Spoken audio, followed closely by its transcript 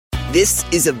This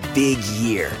is a big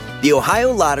year. The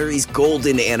Ohio Lottery's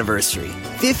golden anniversary.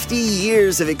 50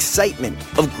 years of excitement,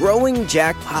 of growing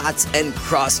jackpots and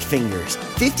crossed fingers.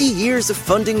 50 years of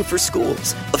funding for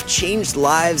schools, of changed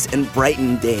lives and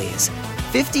brightened days.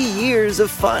 50 years of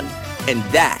fun, and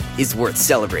that is worth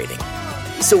celebrating.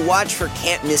 So watch for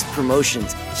can't-miss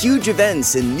promotions, huge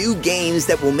events, and new games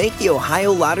that will make the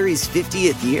Ohio Lottery's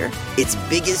 50th year its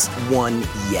biggest one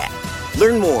yet.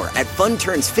 Learn more at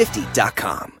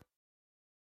funturns50.com.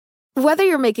 Whether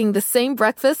you're making the same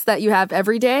breakfast that you have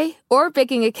every day or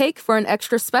baking a cake for an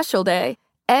extra special day,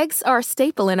 eggs are a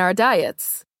staple in our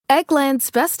diets.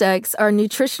 Eggland's Best Eggs are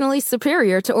nutritionally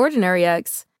superior to ordinary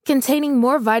eggs, containing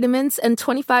more vitamins and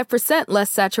 25%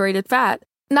 less saturated fat.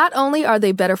 Not only are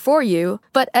they better for you,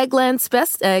 but Eggland's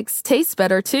Best Eggs taste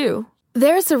better too.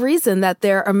 There's a reason that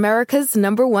they're America's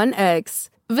 #1 eggs.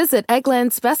 Visit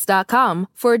egglandsbest.com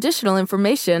for additional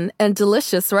information and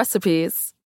delicious recipes.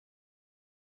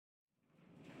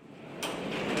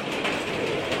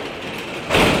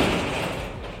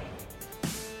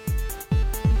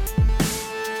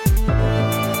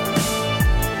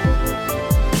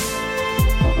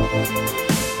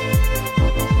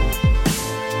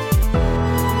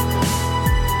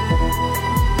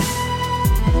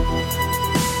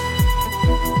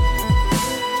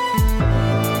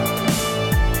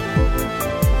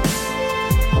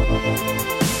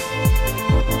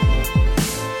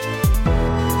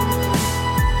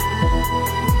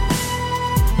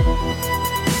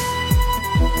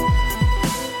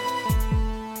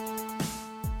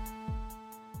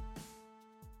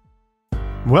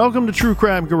 Welcome to True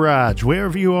Crime Garage.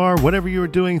 Wherever you are, whatever you are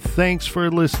doing, thanks for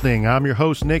listening. I'm your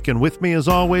host, Nick, and with me, as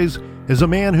always, is a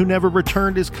man who never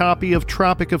returned his copy of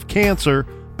Tropic of Cancer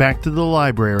back to the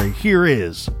library. Here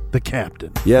is the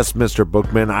Captain. Yes, Mr.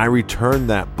 Bookman, I returned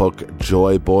that book,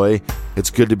 Joy Boy. It's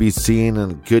good to be seen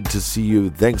and good to see you.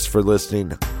 Thanks for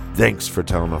listening. Thanks for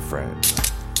telling a friend.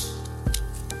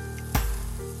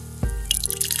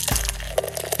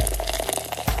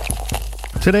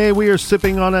 Today we are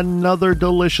sipping on another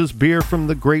delicious beer from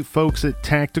the great folks at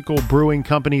Tactical Brewing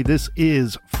Company. This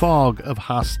is Fog of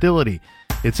Hostility.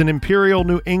 It's an Imperial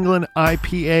New England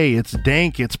IPA. It's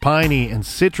dank, it's piney, and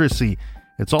citrusy.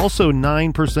 It's also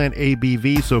 9%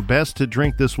 ABV, so best to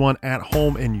drink this one at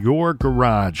home in your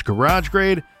garage. Garage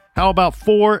grade? How about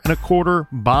 4 1/4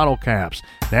 bottle caps?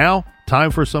 Now, time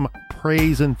for some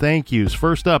praise and thank yous.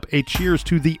 First up, a cheers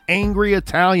to the Angry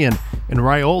Italian in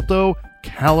Rialto,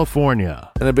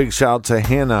 California. And a big shout out to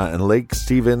Hannah in Lake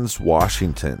Stevens,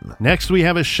 Washington. Next, we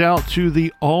have a shout to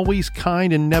the always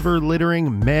kind and never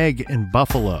littering Meg in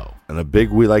Buffalo. And a big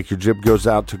We Like Your Jib goes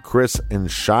out to Chris and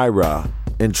Shira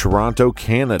in Toronto,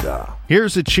 Canada.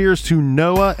 Here's a cheers to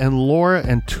Noah and Laura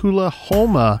in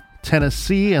Tullahoma,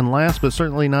 Tennessee. And last but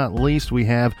certainly not least, we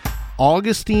have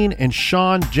Augustine and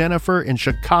Sean Jennifer in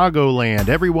Chicagoland.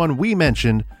 Everyone we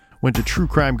mentioned went to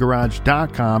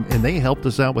truecrimegarage.com, and they helped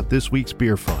us out with this week's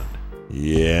beer fund.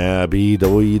 Yeah,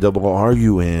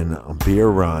 BWRUN, Beer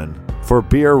Run. For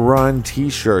Beer Run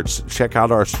t-shirts, check out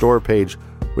our store page.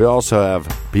 We also have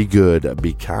Be Good,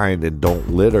 Be Kind, and Don't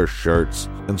Litter shirts,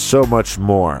 and so much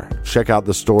more. Check out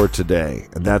the store today,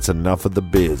 and that's enough of the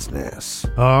business.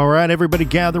 All right, everybody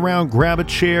gather around, grab a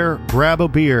chair, grab a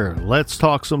beer. Let's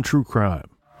talk some true crime.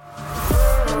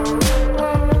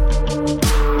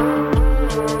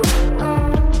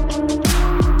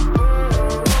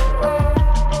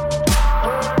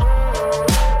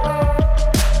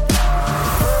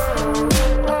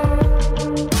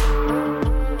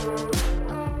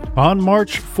 On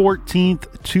March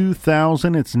 14th,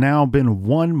 2000, it's now been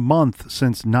 1 month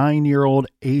since 9-year-old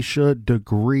Aisha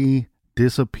Degree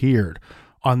disappeared.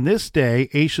 On this day,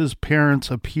 Aisha's parents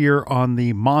appear on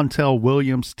the Montel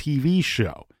Williams TV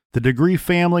show. The Degree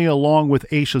family, along with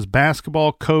Aisha's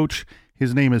basketball coach,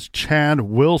 his name is Chad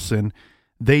Wilson,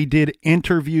 they did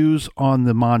interviews on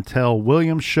the Montel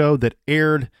Williams show that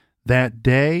aired that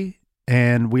day.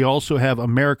 And we also have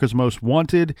America's Most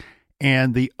Wanted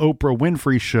and the Oprah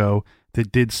Winfrey Show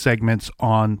that did segments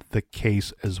on the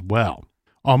case as well.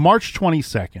 On March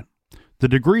 22nd, the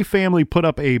Degree family put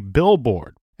up a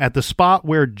billboard at the spot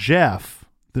where Jeff,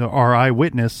 our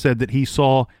eyewitness, said that he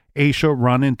saw Aisha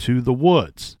run into the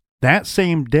woods. That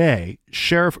same day,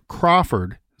 Sheriff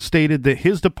Crawford stated that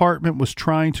his department was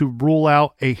trying to rule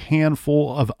out a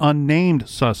handful of unnamed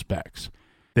suspects.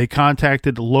 They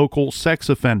contacted local sex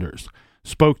offenders,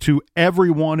 spoke to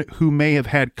everyone who may have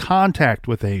had contact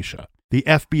with Aisha. The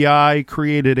FBI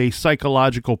created a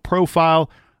psychological profile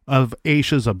of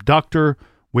Aisha's abductor,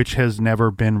 which has never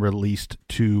been released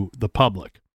to the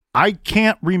public. I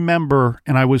can't remember,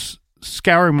 and I was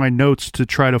scouring my notes to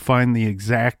try to find the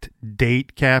exact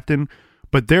date, Captain,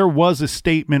 but there was a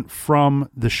statement from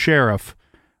the sheriff,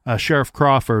 Sheriff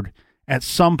Crawford, at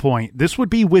some point. This would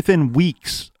be within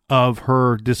weeks of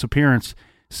her disappearance,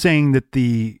 saying that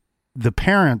the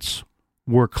parents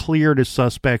were cleared as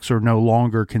suspects or no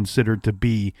longer considered to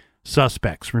be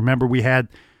suspects. Remember, we had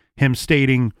him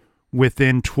stating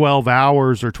within 12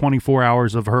 hours or 24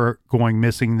 hours of her going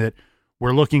missing that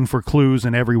we're looking for clues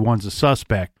and everyone's a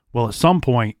suspect. Well, at some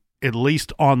point, at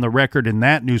least on the record in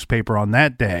that newspaper on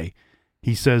that day,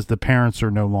 he says the parents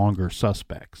are no longer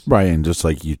suspects. Right, and just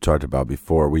like you talked about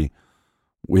before, we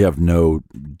have no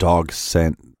dog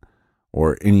scent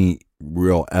or any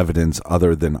real evidence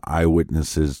other than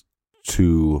eyewitnesses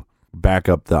to back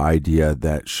up the idea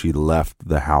that she left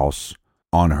the house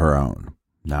on her own.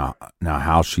 Now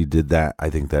how she did that, I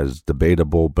think that is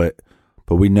debatable, but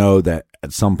we know that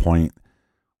at some point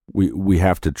we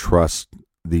have to trust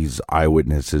these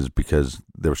eyewitnesses because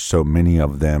there's so many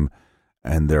of them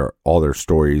and all their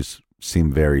stories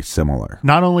seem very similar.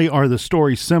 Not only are the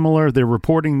stories similar, they're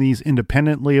reporting these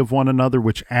independently of one another,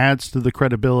 which adds to the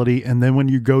credibility. And then when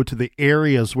you go to the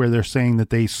areas where they're saying that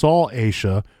they saw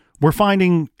Aisha, we're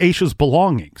finding Aisha's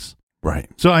belongings. Right.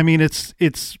 So, I mean, it's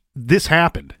this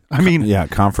happened. I mean, yeah,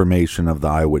 confirmation of the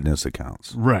eyewitness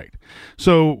accounts. Right.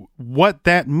 So what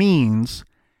that means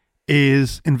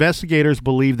is investigators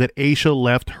believe that Aisha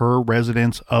left her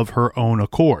residence of her own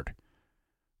accord.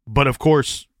 But of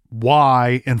course,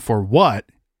 why and for what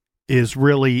is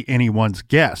really anyone's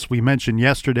guess. We mentioned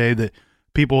yesterday that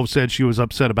people have said she was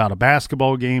upset about a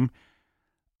basketball game.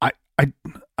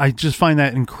 I just find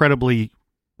that incredibly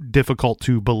difficult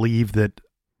to believe that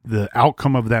the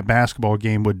outcome of that basketball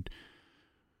game would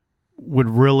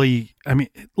really, I mean,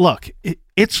 look,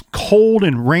 it's cold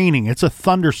and raining. It's a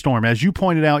thunderstorm. As you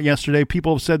pointed out yesterday,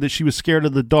 people have said that she was scared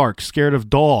of the dark, scared of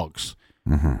dogs.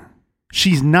 Mm-hmm.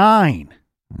 She's 9.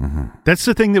 Mm-hmm. That's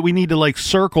the thing that we need to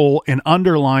circle and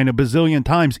underline a bazillion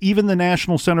times. Even the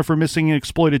National Center for Missing and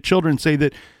Exploited Children say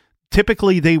that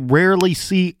typically they rarely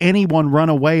see anyone run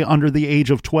away under the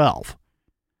age of 12.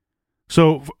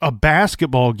 So a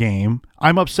basketball game,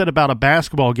 I'm upset about a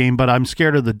basketball game, but I'm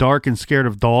scared of the dark and scared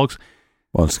of dogs.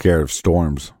 Well, I'm scared of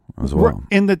storms as well.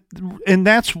 And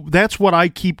that's what I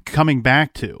keep coming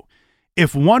back to.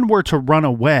 If one were to run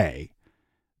away,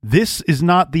 this is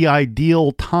not the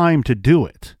ideal time to do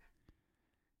it.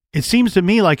 It seems to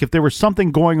me like if there was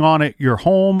something going on at your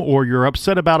home or you're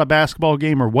upset about a basketball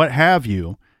game or what have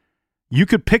you, you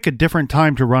could pick a different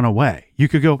time to run away. You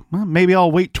could go, well, maybe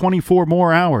I'll wait 24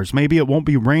 more hours. Maybe it won't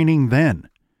be raining then.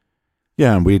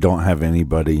 Yeah, and we don't have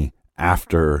anybody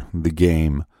after the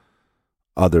game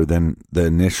other than the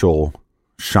initial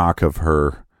shock of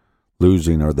her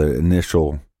losing or the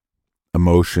initial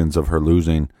emotions of her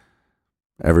losing.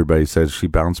 Everybody says she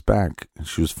bounced back.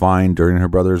 She was fine during her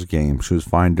brother's game. She was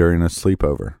fine during a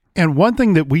sleepover. And one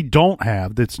thing that we don't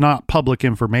have that's not public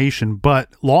information, but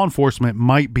law enforcement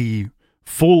might be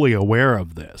fully aware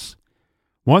of this.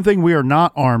 One thing we are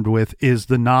not armed with is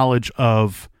the knowledge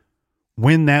of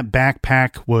when that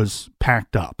backpack was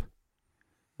packed up.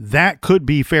 That could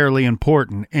be fairly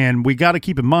important. And we got to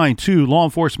keep in mind, too, law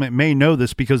enforcement may know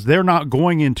this because they're not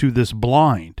going into this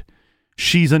blind.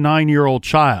 She's a 9-year-old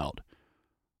child.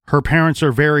 Her parents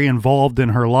are very involved in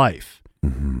her life.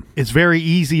 Mm-hmm. It's very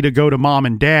easy to go to mom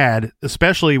and dad,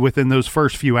 especially within those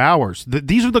first few hours.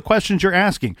 These are the questions you're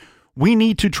asking. We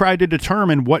need to try to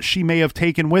determine what she may have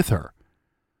taken with her.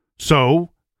 So,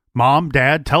 mom,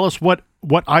 dad, tell us what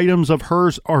items of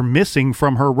hers are missing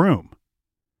from her room.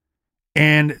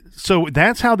 And so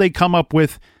that's how they come up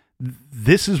with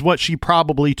this is what she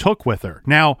probably took with her.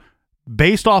 Now,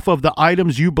 based off of the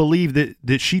items you believe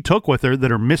that she took with her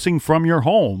that are missing from your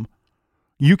home,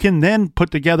 you can then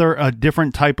put together a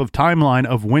different type of timeline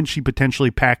of when she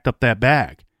potentially packed up that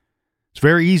bag. It's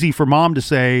very easy for mom to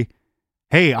say,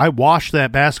 hey, I washed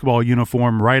that basketball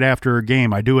uniform right after a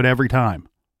game. I do it every time.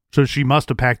 So she must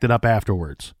have packed it up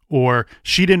afterwards. Or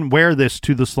she didn't wear this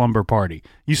to the slumber party.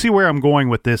 You see where I'm going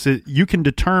with this? You can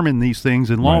determine these things,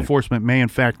 and law enforcement may in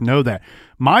fact know that.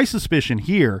 My suspicion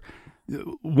here,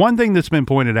 one thing that's been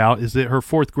pointed out is that her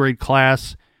 4th grade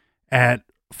class at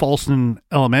Falston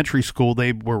Elementary School,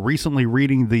 they were recently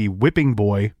reading the Whipping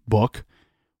Boy book,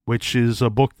 which is a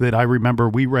book that I remember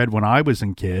we read when I was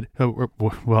a kid.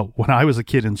 When I was a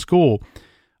kid in school.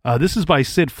 This is by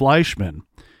Sid Fleischman.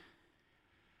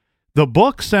 The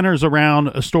book centers around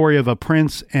a story of a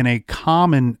prince and a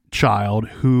common child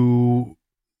who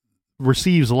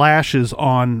receives lashes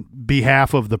on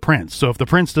behalf of the prince. So if the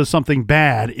prince does something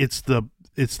bad, it's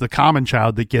the common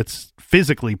child that gets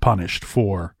physically punished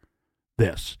for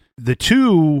this. The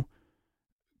two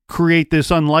create this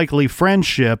unlikely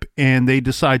friendship, and they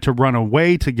decide to run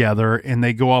away together, and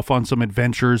they go off on some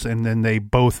adventures, and then they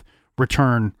both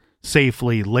return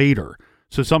safely later.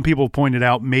 So some people pointed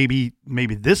out maybe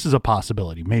this is a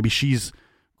possibility. Maybe she's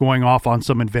going off on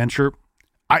some adventure.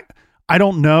 I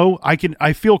don't know.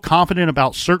 I feel confident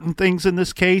about certain things in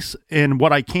this case, and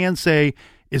what I can say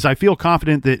is I feel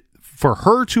confident that for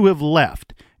her to have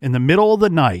left in the middle of the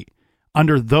night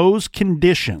under those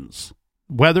conditions,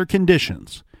 weather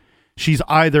conditions, she's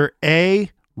either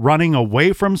A, running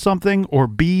away from something, or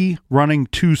B, running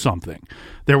to something.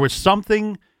 There was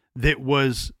something that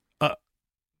was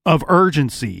of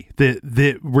urgency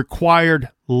that required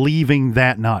leaving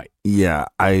that night. Yeah,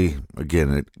 I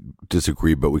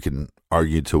disagree, but we can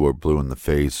argue till we're blue in the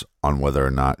face on whether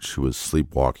or not she was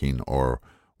sleepwalking or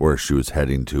where she was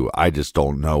heading to. I just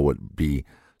don't know what would be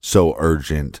so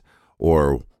urgent,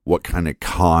 or what kind of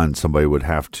con somebody would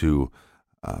have to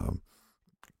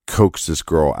coax this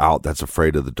girl out that's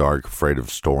afraid of the dark, afraid of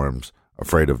storms,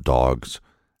 afraid of dogs,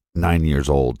 9 years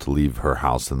old, to leave her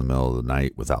house in the middle of the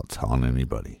night without telling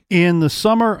anybody. In the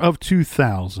summer of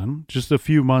 2000, just a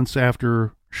few months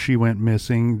after she went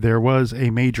missing, there was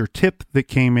a major tip that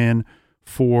came in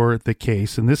for the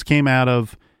case, and this came out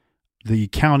of the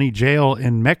county jail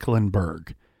in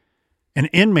Mecklenburg. An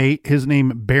inmate, his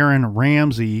name Baron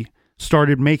Ramsey,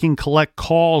 started making collect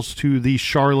calls to the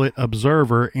Charlotte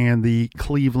Observer and the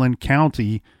Cleveland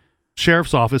County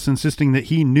Sheriff's Office, insisting that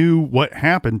he knew what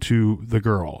happened to the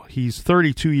girl. He's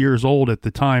 32 years old at the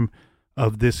time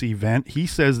of this event. He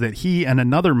says that he and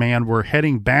another man were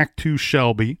heading back to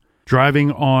Shelby,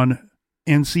 driving on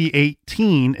NC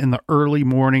 18 in the early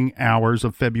morning hours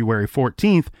of February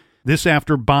 14th, this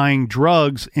after buying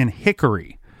drugs in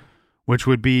Hickory, which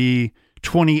would be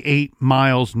 28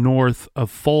 miles north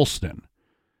of Folston.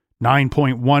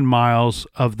 9.1 miles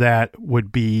of that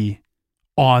would be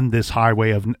on this highway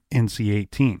of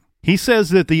NC-18. He says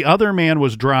that the other man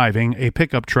was driving a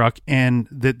pickup truck and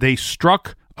that they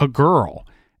struck a girl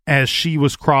as she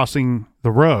was crossing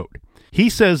the road. He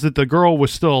says that the girl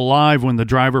was still alive when the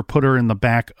driver put her in the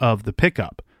back of the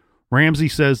pickup. Ramsey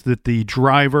says that the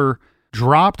driver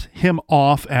dropped him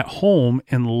off at home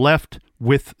and left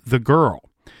with the girl.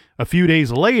 A few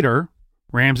days later,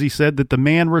 Ramsey said that the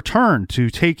man returned to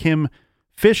take him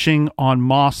fishing on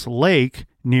Moss Lake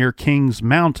near Kings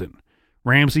Mountain.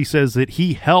 Ramsey says that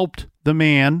he helped the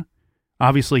man.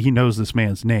 Obviously, he knows this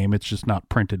man's name. It's just not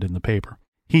printed in the paper.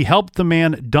 He helped the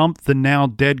man dump the now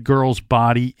dead girl's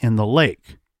body in the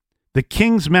lake. The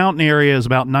Kings Mountain area is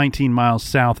about 19 miles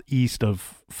southeast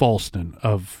of Folston,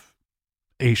 of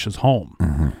Aisha's home.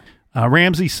 Mm-hmm.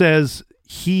 Ramsey says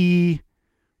he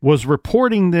was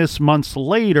reporting this months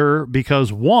later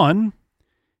because, one,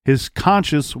 his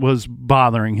conscience was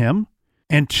bothering him,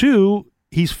 and two,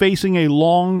 he's facing a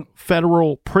long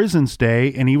federal prison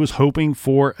stay, and he was hoping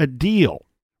for a deal.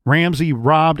 Ramsey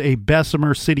robbed a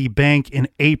Bessemer City bank in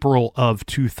April of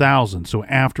 2000, so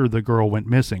after the girl went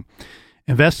missing.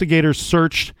 Investigators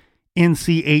searched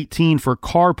NC-18 for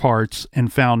car parts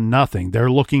and found nothing. They're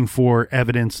looking for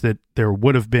evidence that there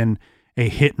would have been a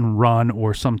hit and run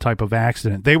or some type of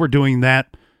accident. They were doing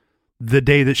that the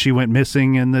day that she went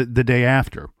missing and the day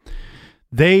after.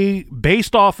 They,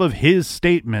 based off of his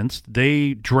statements,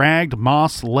 they dragged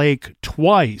Moss Lake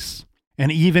twice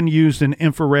and even used an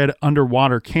infrared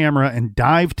underwater camera and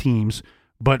dive teams,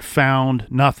 but found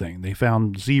nothing. They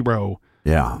found zero.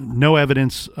 Yeah. No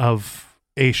evidence of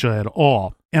Aisha at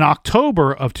all. In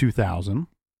October of 2000,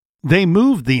 they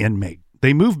moved the inmate.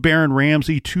 They moved Baron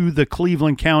Ramsey to the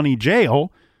Cleveland County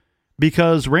Jail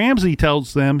because Ramsey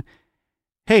tells them,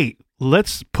 hey,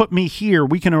 let's put me here.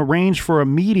 We can arrange for a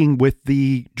meeting with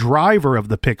the driver of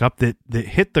the pickup that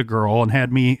hit the girl and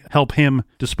had me help him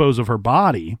dispose of her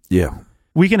body. Yeah.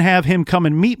 We can have him come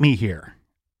and meet me here.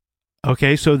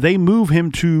 Okay, so they move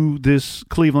him to this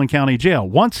Cleveland County Jail.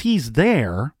 Once he's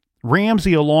there,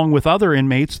 Ramsey, along with other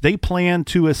inmates, they plan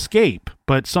to escape,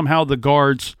 but somehow the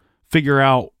guards figure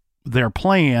out their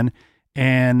plan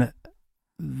and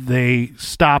they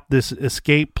stop this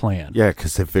escape plan. Yeah,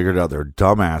 because they figured out they're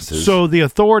dumbasses. So the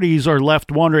authorities are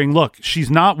left wondering, look,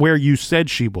 she's not where you said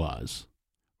she was,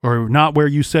 or not where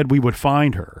you said we would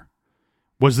find her.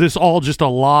 Was this all just a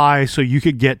lie so you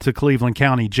could get to Cleveland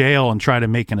County Jail and try to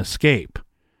make an escape?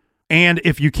 And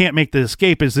if you can't make the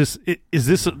escape, is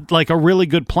this like a really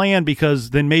good plan?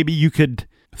 Because then maybe you could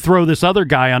throw this other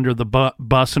guy under the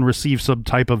bus and receive some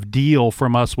type of deal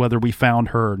from us, whether we found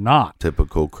her or not.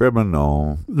 Typical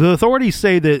criminal. The authorities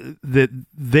say that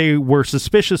they were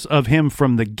suspicious of him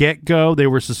from the get-go. They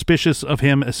were suspicious of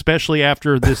him, especially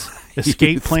after this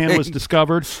escape plan was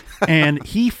discovered. And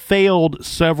he failed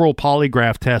several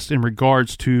polygraph tests in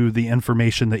regards to the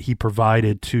information that he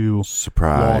provided to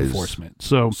law enforcement.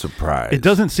 So it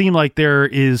doesn't seem like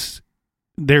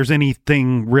there's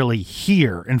anything really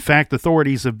here. In fact,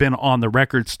 authorities have been on the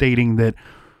record stating that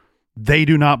they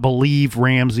do not believe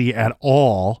Ramsey at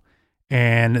all,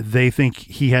 and they think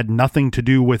he had nothing to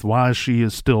do with why she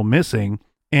is still missing.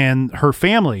 And her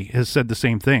family has said the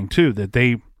same thing too, that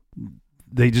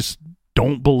they just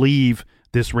don't believe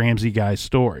this Ramsey guy's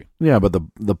story. Yeah, but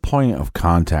the point of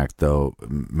contact, though,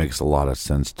 makes a lot of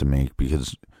sense to me,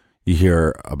 because you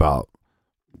hear about,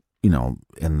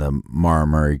 in the Mara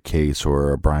Murray case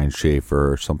or a Brian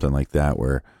Schaefer or something like that,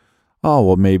 where, oh,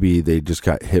 well, maybe they just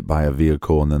got hit by a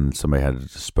vehicle and then somebody had to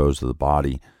dispose of the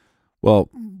body. Well,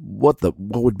 what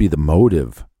would be the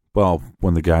motive? Well,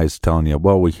 when the guy's telling you,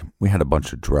 well, we had a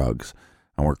bunch of drugs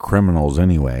and we're criminals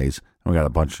anyways, and we got a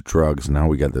bunch of drugs, and now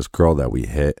we got this girl that we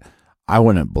hit. I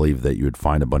wouldn't believe that you would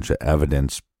find a bunch of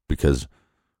evidence, because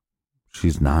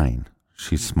she's 9.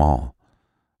 She's small.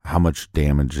 How much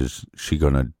damage is she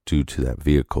going to do to that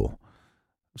vehicle?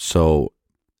 So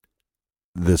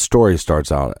the story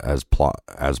starts out as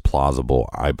plausible,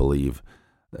 I believe,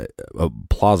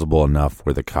 plausible enough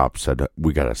where the cops said,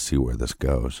 we got to see where this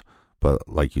goes. But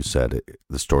like you said,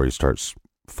 the story starts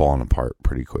falling apart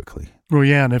pretty quickly. Well,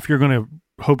 yeah, and if you're going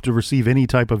to hope to receive any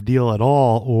type of deal at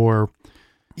all, or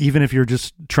even if you're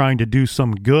just trying to do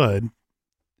some good,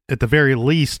 at the very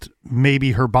least,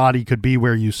 maybe her body could be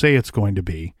where you say it's going to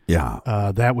be. Yeah.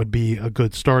 That would be a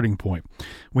good starting point.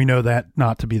 We know that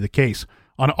not to be the case.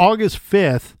 On August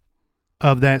 5th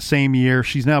of that same year,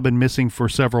 she's now been missing for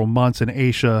several months, and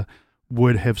Aisha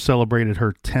would have celebrated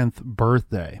her 10th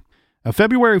birthday. Now,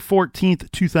 February 14th,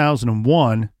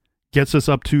 2001 gets us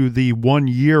up to the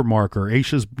 1-year marker.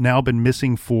 Aisha's now been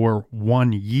missing for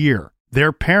 1 year.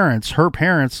 Her parents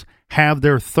have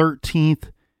their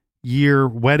 13th year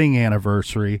wedding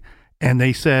anniversary, and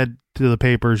they said to the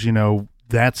papers,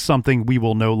 that's something we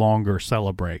will no longer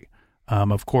celebrate.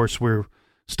 Of course, we're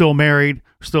still married,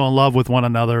 still in love with one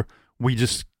another. We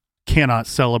just cannot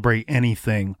celebrate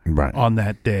anything on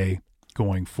that day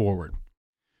going forward.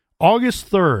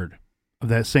 August 3rd of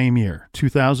that same year,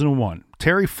 2001,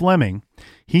 Terry Fleming,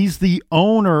 he's the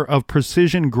owner of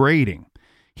Precision Grading.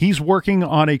 He's working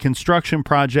on a construction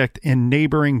project in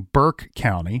neighboring Burke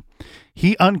County.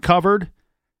 He uncovered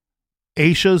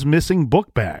Aisha's missing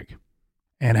book bag.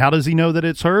 And how does he know that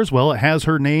it's hers? Well, it has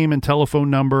her name and telephone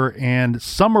number, and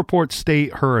some reports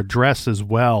state her address as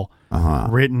well,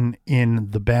 written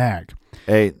in the bag.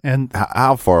 Hey, and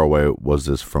how far away was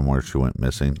this from where she went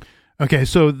missing? Okay,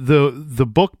 so the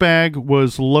book bag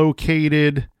was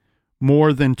located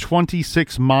more than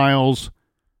 26 miles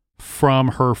from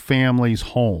her family's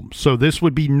home. So this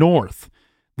would be north.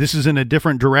 This is in a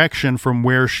different direction from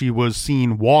where she was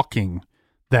seen walking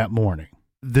that morning.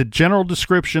 The general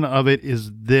description of it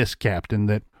is this, Captain,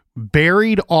 that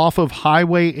buried off of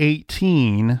Highway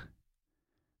 18,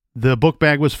 the book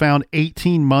bag was found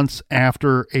 18 months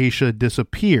after Aisha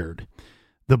disappeared.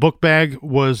 The book bag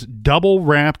was double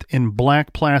wrapped in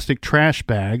black plastic trash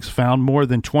bags found more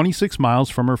than 26 miles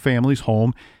from her family's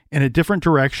home in a different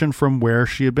direction from where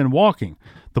she had been walking.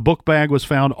 The book bag was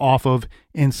found off of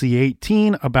NC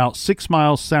 18, about 6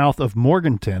 miles south of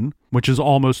Morganton, which is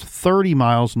almost 30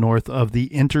 miles north of the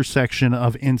intersection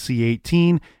of NC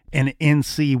 18 and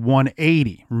NC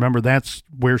 180. Remember, that's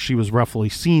where she was roughly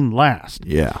seen last.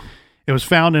 Yeah. It was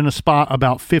found in a spot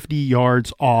about 50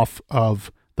 yards off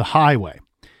of the highway.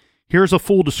 Here's a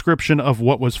full description of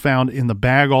what was found in the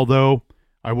bag, although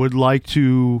I would like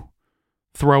to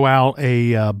throw out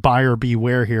a buyer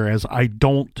beware here, as I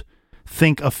don't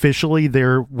think officially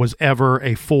there was ever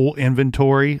a full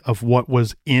inventory of what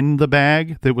was in the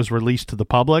bag that was released to the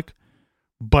public.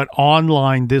 But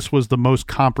online, this was the most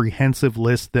comprehensive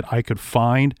list that I could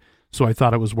find, so I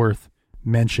thought it was worth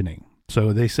mentioning.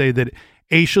 So they say that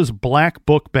Aisha's black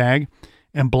book bag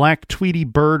and black Tweety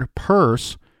Bird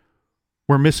purse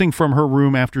were missing from her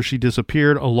room after she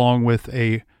disappeared, along with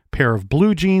a pair of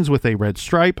blue jeans with a red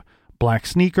stripe, black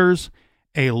sneakers,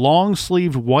 a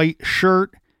long-sleeved white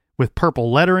shirt with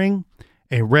purple lettering,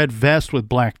 a red vest with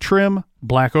black trim,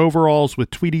 black overalls with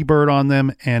Tweety Bird on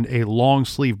them, and a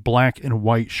long-sleeved black and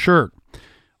white shirt.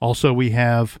 Also, we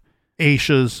have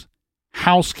Aisha's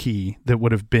house key that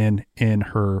would have been in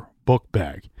her book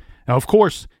bag. Now, of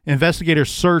course,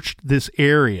 investigators searched this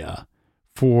area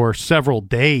for several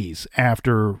days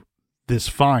after this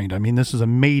find. I mean, this is a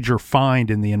major find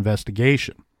in the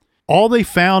investigation. All they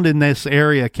found in this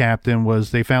area, Captain,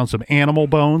 was they found some animal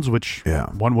bones, which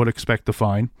one would expect to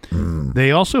find.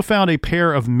 They also found a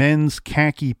pair of men's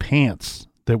khaki pants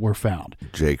that were found.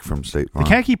 Jake from State Farm. The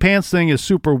khaki pants thing is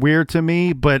super weird to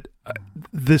me, but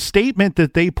the statement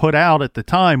that they put out at the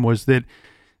time was that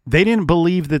they didn't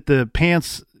believe that the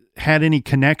pants had any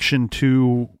connection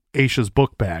to Aisha's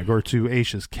book bag or to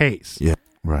Aisha's case. Yeah,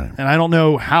 right. And I don't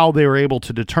know how they were able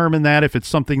to determine that, if it's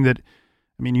something that,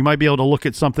 I mean, you might be able to look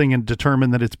at something and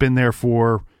determine that it's been there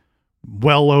for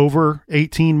well over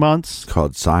 18 months. It's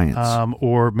called science.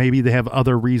 Or maybe they have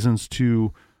other reasons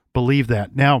to believe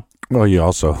that. Now, well, you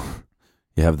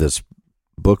have this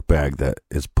book bag that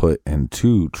is put in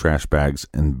 2 trash bags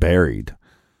and buried.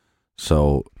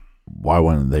 So why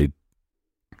wouldn't they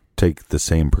take the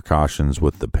same precautions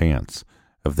with the pants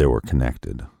if they were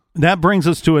connected? That brings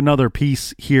us to another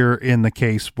piece here in the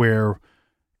case where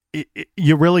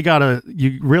you really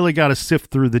gotta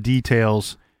sift through the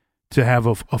details to have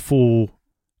a full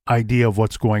idea of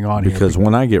what's going on here. Because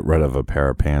when I get rid of a pair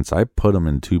of pants, I put them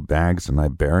in 2 bags and I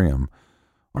bury them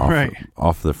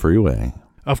off the freeway.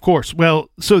 Of course. Well,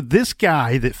 so this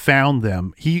guy that found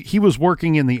them, he was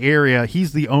working in the area.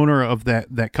 He's the owner of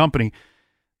that company.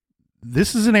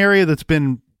 This is an area that's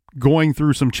been going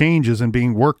through some changes and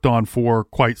being worked on for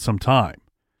quite some time.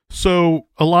 So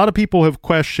a lot of people have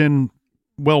questioned,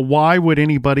 well, why would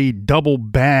anybody double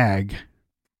bag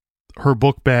her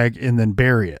book bag and then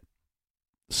bury it?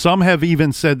 Some have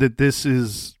even said that this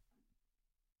is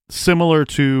similar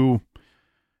to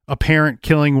a parent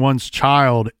killing one's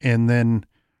child and then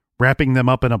wrapping them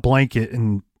up in a blanket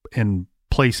and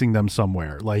placing them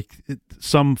somewhere, like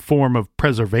some form of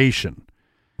preservation.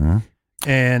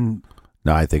 And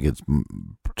no, I think it's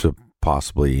to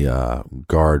possibly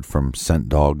guard from scent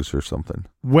dogs or something.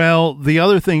 Well, the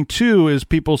other thing too is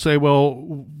people say,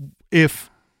 well,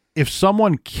 if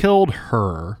someone killed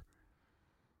her,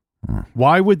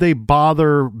 why would they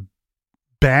bother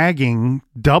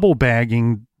double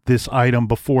bagging this item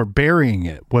before burying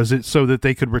it? Was it so that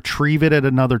they could retrieve it at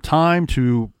another time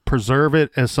to preserve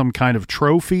it as some kind of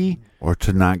trophy? Or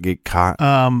to not get caught?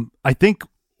 I think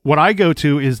what I go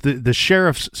to is the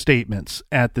sheriff's statements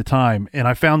at the time, and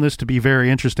I found this to be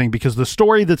very interesting because the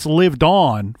story that's lived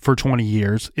on for 20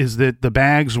 years is that the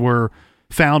bags were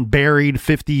found buried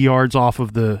 50 yards off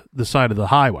of the side of the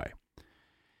highway.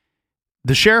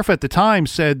 The sheriff at the time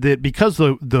said that because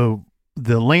the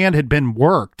land had been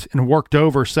worked and worked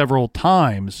over several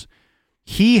times,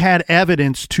 he had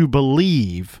evidence to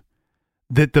believe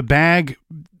that the bag,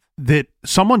 that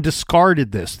someone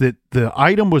discarded this, that the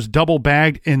item was double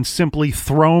bagged and simply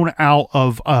thrown out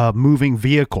of a moving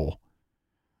vehicle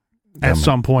at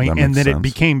some point, and then it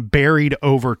became buried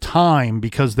over time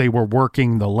because they were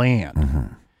working the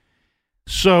land.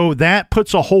 So that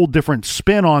puts a whole different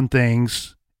spin on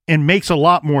things and makes a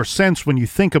lot more sense when you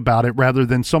think about it, rather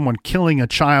than someone killing a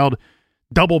child,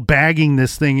 double bagging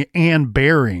this thing and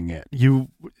burying it.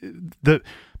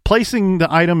 Placing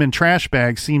the item in trash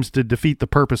bags seems to defeat the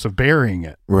purpose of burying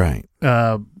it. Right.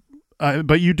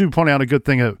 But you do point out a good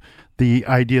thing of the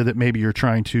idea that maybe you're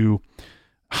trying to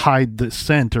hide the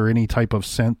scent or any type of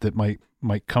scent that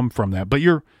might come from that. But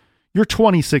you're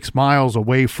 26 miles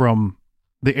away from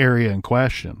the area in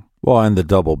question. Well, and the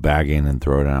double bagging and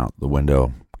throwing it out the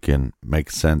window can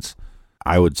make sense.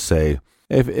 I would say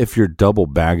if you're double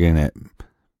bagging it,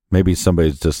 maybe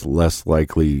somebody's just less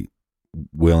likely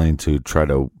willing to try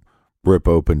to rip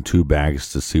open 2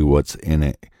 bags to see what's in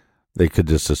it. They could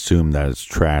just assume that it's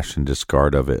trash and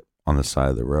discard of it on the side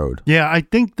of the road. Yeah, I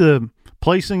think the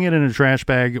placing it in a trash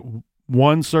bag,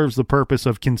 one, serves the purpose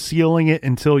of concealing it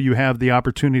until you have the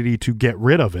opportunity to get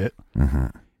rid of it.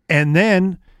 And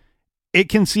then it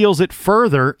conceals it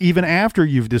further even after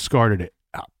you've discarded it.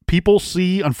 People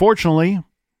see, unfortunately,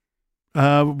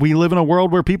 we live in a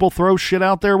world where people throw shit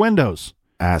out their windows.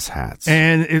 Asshats.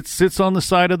 And it sits on the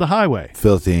side of the highway.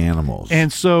 Filthy animals.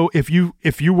 And so if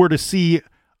you were to see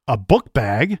a book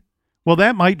bag, well,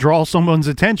 that might draw someone's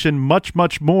attention much,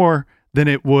 much more than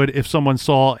it would if someone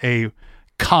saw a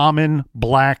common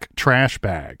black trash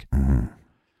bag.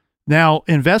 Now,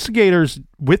 investigators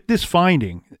with this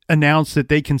finding announced that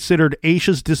they considered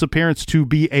Aisha's disappearance to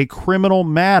be a criminal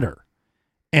matter,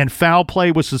 and foul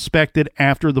play was suspected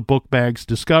after the book bag's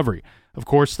discovery. Of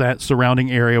course, that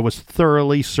surrounding area was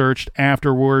thoroughly searched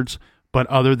afterwards, but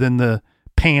other than the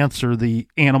pants or the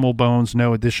animal bones,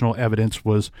 no additional evidence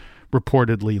was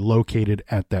reportedly located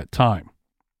at that time.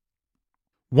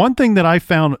 One thing that I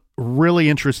found really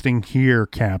interesting here,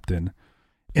 Captain,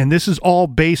 And this is all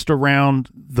based around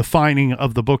the finding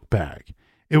of the book bag.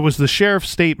 It was the sheriff's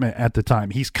statement at the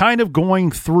time. He's kind of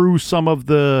going through some of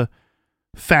the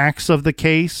facts of the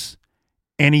case,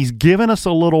 and he's given us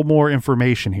a little more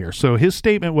information here. So his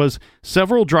statement was,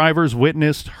 several drivers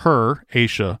witnessed her,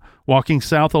 Aisha, walking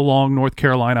south along North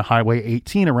Carolina Highway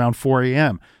 18 around 4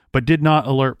 a.m., but did not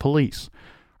alert police.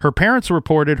 Her parents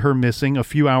reported her missing a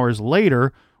few hours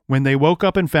later when they woke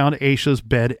up and found Aisha's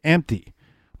bed empty.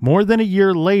 More than a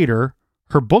year later,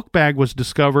 her book bag was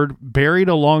discovered buried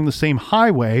along the same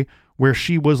highway where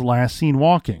she was last seen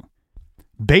walking.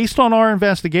 Based on our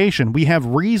investigation, we have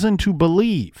reason to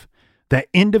believe that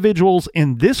individuals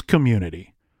in this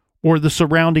community or the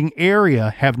surrounding area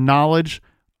have knowledge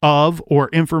of or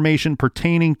information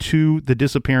pertaining to the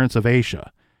disappearance of Aisha.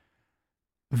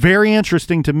 Very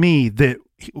interesting to me that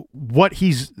what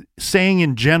he's saying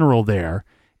in general there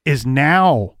is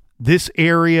now this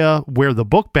area where the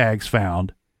book bag's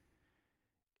found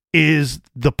is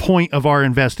the point of our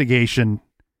investigation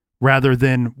rather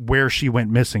than where she went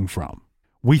missing from.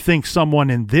 We think someone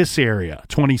in this area,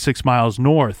 26 miles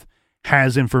north,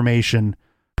 has information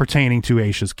pertaining to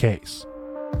Aisha's case.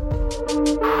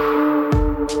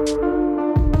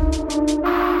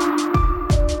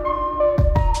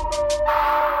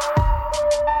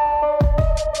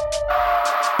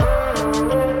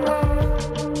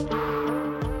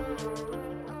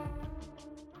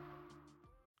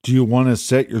 Do you want to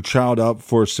set your child up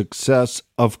for success?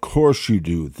 Of course you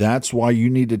do. That's why you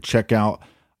need to check out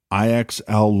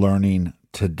IXL Learning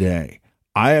today.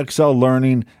 IXL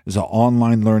Learning is an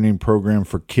online learning program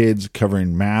for kids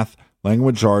covering math,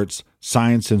 language arts,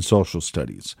 science, and social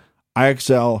studies.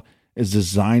 IXL is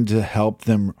designed to help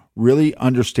them really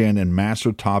understand and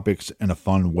master topics in a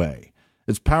fun way.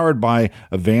 It's powered by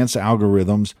advanced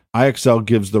algorithms. IXL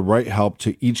gives the right help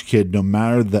to each kid no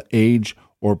matter the age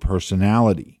or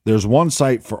personality. There's one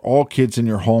site for all kids in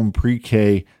your home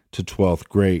pre-K to 12th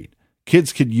grade.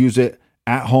 Kids could use it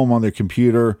at home on their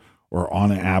computer or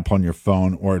on an app on your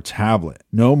phone or a tablet.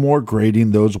 No more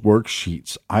grading those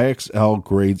worksheets. IXL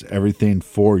grades everything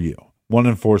for you. 1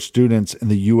 in 4 students in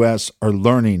the U.S. are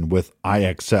learning with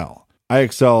IXL.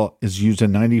 IXL is used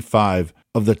in 95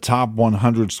 of the top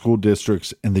 100 school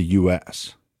districts in the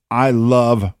U.S. I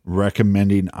love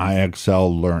recommending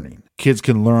IXL Learning. Kids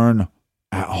can learn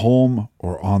at home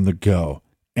or on the go.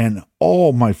 And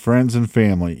all my friends and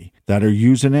family that are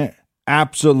using it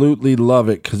absolutely love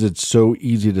it because it's so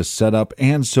easy to set up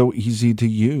and so easy to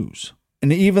use.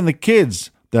 And even the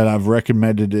kids that I've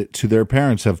recommended it to their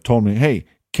parents have told me, hey,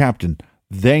 Captain,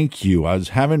 thank you. I was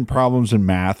having problems in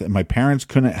math and my parents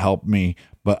couldn't help me,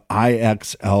 but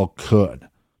IXL could.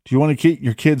 Do you want to get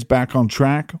your kids back on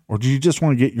track or do you just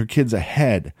want to get your kids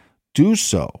ahead? Do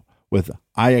so with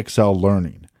IXL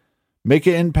Learning. Make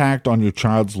an impact on your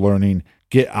child's learning.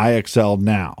 Get IXL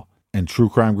now. And True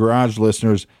Crime Garage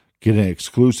listeners get an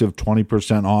exclusive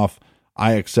 20% off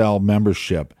IXL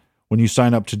membership when you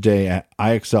sign up today at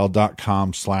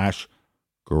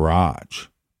IXL.com/garage.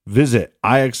 Visit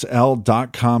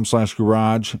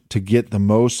IXL.com/garage to get the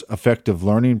most effective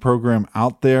learning program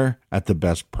out there at the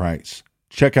best price.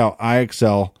 Check out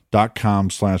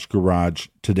IXL.com/garage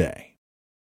today.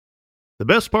 The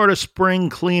best part of spring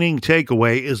cleaning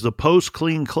takeaway is the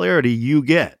post-clean clarity you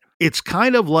get. It's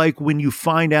kind of like when you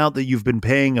find out that you've been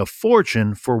paying a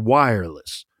fortune for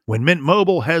wireless. When Mint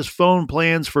Mobile has phone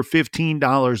plans for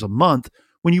 $15 a month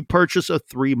when you purchase a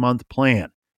 3-month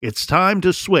plan. It's time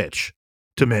to switch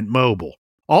to Mint Mobile.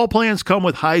 All plans come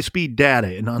with high-speed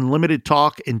data and unlimited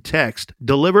talk and text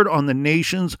delivered on the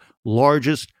nation's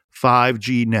largest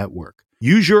 5G network.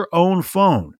 Use your own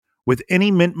phone with any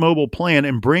Mint Mobile plan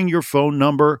and bring your phone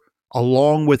number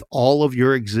along with all of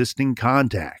your existing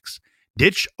contacts.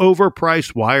 Ditch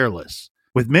overpriced wireless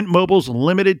with Mint Mobile's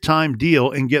limited time deal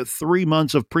and get 3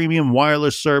 months of premium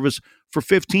wireless service for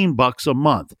 $15 a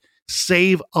month.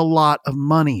 Save a lot of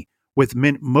money with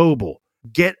Mint Mobile.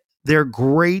 Get their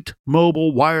great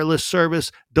mobile wireless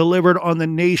service delivered on the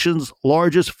nation's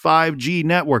largest 5G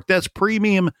network. That's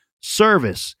premium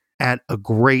service at a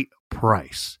great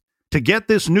price. To get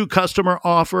this new customer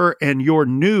offer and your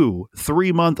new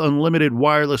 3-month unlimited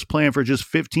wireless plan for just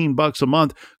 $15 a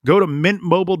month, go to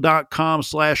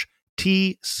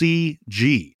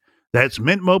mintmobile.com/TCG. That's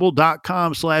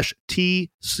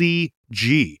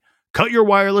mintmobile.com/TCG. Cut your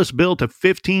wireless bill to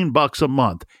 $15 a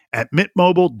month at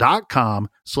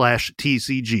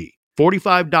mintmobile.com/TCG.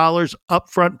 $45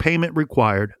 upfront payment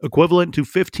required, equivalent to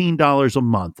 $15 a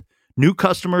month. New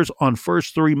customers on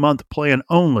first 3-month plan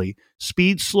only.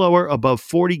 Speed slower above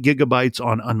 40 gigabytes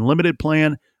on unlimited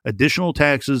plan. Additional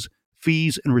taxes,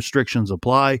 fees, and restrictions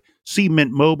apply. See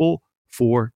Mint Mobile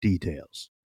for details.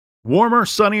 Warmer,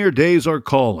 sunnier days are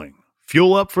calling.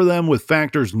 Fuel up for them with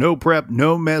Factor's no prep,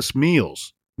 no mess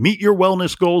meals. Meet your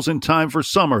wellness goals in time for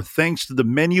summer thanks to the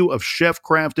menu of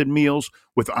chef-crafted meals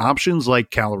with options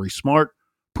like Calorie Smart,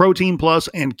 Protein Plus,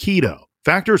 and Keto.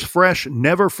 Factor's fresh,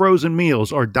 never frozen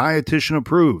meals are dietitian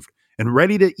approved and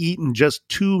ready to eat in just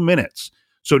 2 minutes.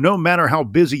 So no matter how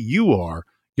busy you are,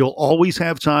 you'll always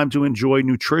have time to enjoy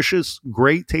nutritious,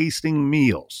 great-tasting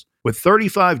meals. With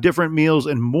 35 different meals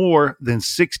and more than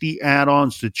 60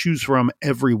 add-ons to choose from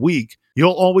every week,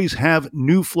 you'll always have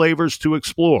new flavors to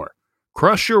explore.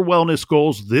 Crush your wellness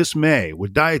goals this May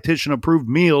with dietitian-approved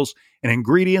meals and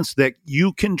ingredients that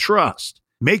you can trust.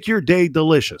 Make your day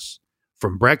delicious,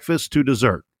 from breakfast to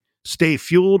dessert. Stay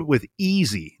fueled with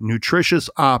easy, nutritious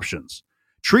options.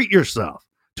 Treat yourself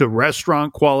to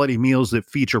restaurant-quality meals that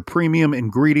feature premium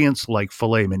ingredients like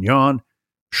filet mignon,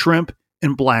 shrimp,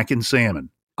 and blackened salmon.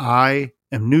 I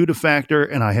am new to Factor,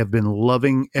 and I have been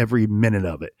loving every minute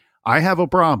of it. I have a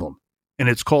problem, and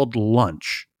it's called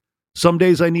lunch. Some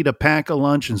days I need to pack a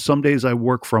lunch, and some days I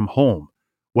work from home.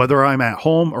 Whether I'm at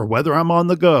home or whether I'm on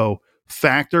the go,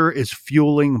 Factor is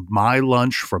fueling my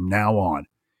lunch from now on.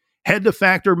 Head to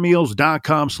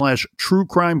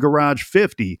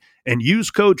factormeals.com/truecrimegarage50 and use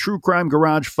code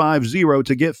truecrimegarage50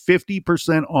 to get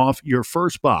 50% off your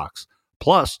first box,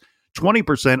 plus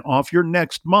 20% off your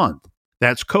next month.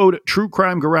 That's code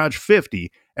truecrimegarage50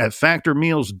 at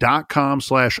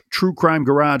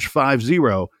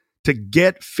factormeals.com/truecrimegarage50 to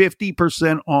get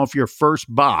 50% off your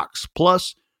first box,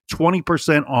 plus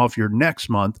 20% off your next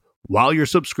month while your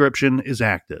subscription is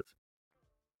active.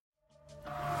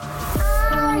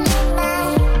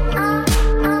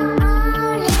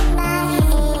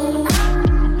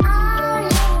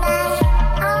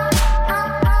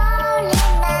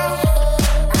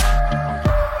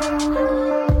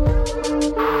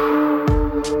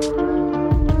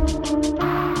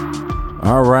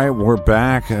 All right, we're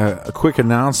back. A quick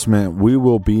announcement. We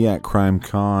will be at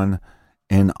CrimeCon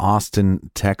in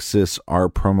Austin, Texas. Our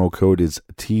promo code is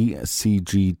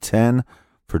TCG10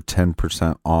 for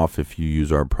 10% off if you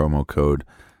use our promo code.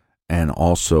 And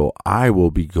also, I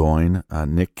will be going,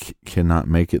 Nick cannot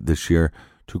make it this year,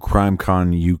 to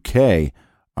CrimeCon UK.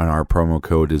 And our promo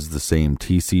code is the same,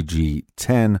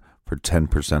 TCG10 for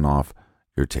 10% off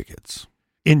your tickets.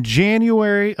 In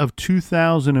January of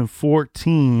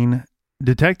 2014,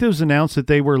 detectives announced that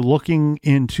they were looking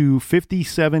into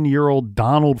 57-year-old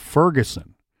Donald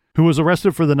Ferguson, who was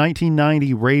arrested for the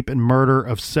 1990 rape and murder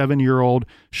of 7-year-old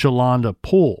Shalonda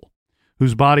Poole,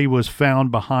 whose body was found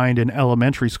behind an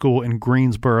elementary school in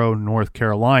Greensboro, North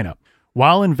Carolina.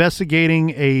 While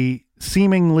investigating a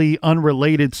seemingly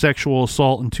unrelated sexual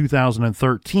assault in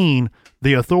 2013,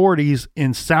 the authorities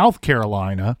in South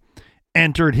Carolina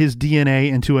entered his DNA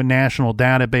into a national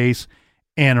database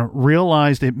and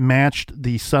realized it matched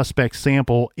the suspect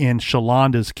sample in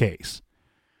Shalonda's case.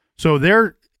 So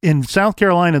they're in South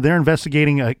Carolina, they're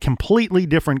investigating a completely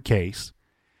different case.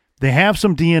 They have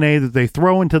some DNA that they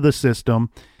throw into the system,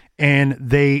 and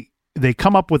they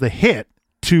come up with a hit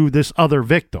to this other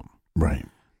victim. Right.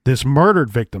 This murdered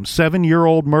victim,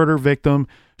 7-year-old murder victim,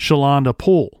 Shalonda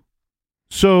Poole.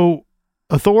 So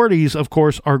authorities, of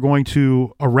course, are going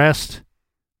to arrest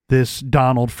this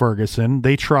Donald Ferguson.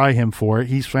 They try him for it.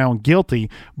 He's found guilty.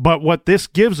 But what this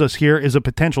gives us here is a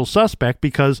potential suspect,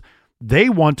 because they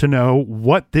want to know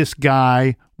what this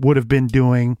guy would have been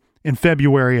doing in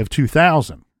February of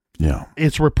 2000. Yeah.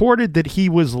 It's reported that he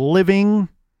was living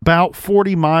about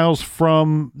 40 miles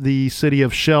from the city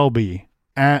of Shelby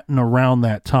at and around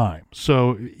that time.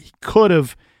 So he could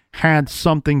have had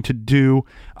something to do.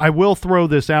 I will throw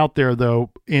this out there,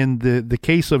 though. In the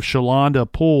case of Shalonda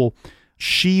Poole,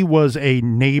 she was a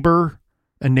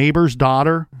neighbor's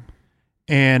daughter,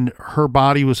 and her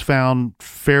body was found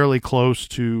fairly close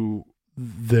to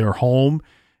their home.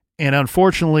 And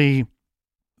unfortunately,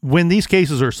 when these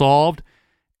cases are solved,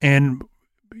 and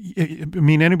I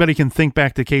mean, anybody can think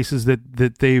back to cases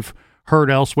that they've heard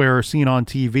elsewhere or seen on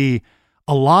TV,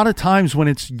 a lot of times when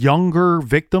it's younger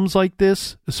victims like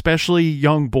this, especially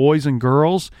young boys and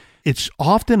girls, it's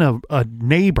often a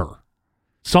neighbor.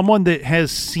 Someone that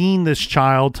has seen this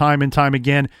child time and time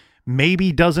again,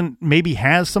 maybe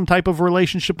has some type of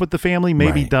relationship with the family,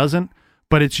 maybe doesn't,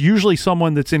 but it's usually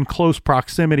someone that's in close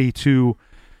proximity to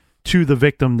the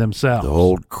victim themselves. The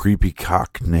old creepy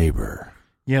cock neighbor.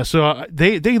 Yeah, so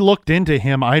they looked into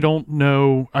him. I don't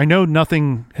know. I know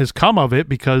nothing has come of it,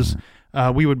 because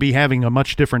we would be having a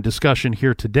much different discussion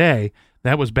here today.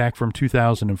 That was back from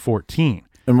 2014.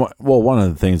 And one of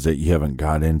the things that you haven't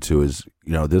got into is,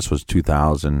 this was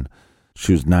 2000.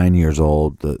 She was 9 years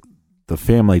old. the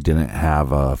family didn't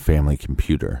have a family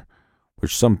computer,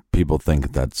 which some people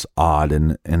think that's odd.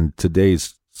 And in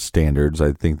today's standards,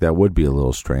 I think that would be a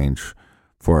little strange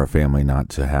for a family not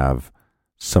to have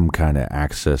some kind of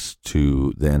access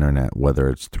to the internet, whether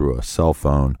it's through a cell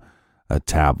phone, a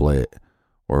tablet,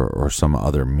 or some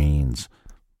other means.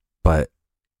 But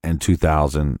in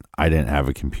 2000, I didn't have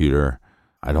a computer.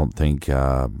 I don't think,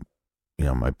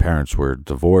 my parents were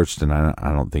divorced, and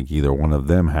I don't think either one of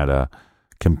them had a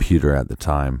computer at the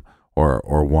time,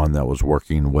 or one that was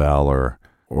working well,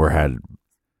 or had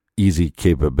easy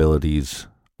capabilities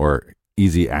or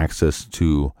easy access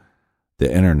to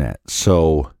the internet.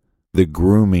 So the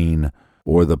grooming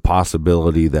or the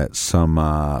possibility that some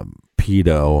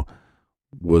pedo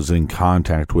was in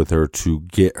contact with her to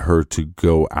get her to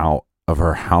go out of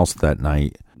her house that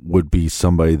night would be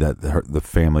somebody that the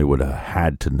family would have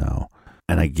had to know.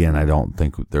 And again, I don't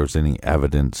think there's any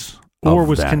evidence or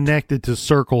was that. Connected to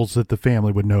circles that the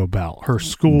family would know about. Her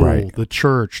school, right. The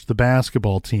church, the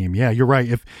basketball team. Yeah, you're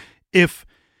right. If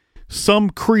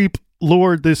some creep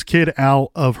lured this kid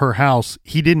out of her house,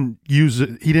 he didn't use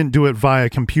it. He didn't do it via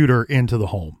computer into the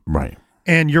home. Right.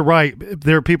 And you're right.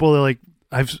 There are people that like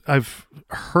I've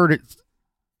heard it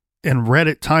and read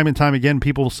it time and time again.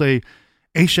 People say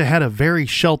Aisha had a very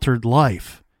sheltered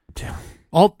life. Yeah.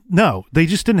 No, they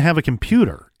just didn't have a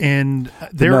computer. And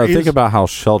think about how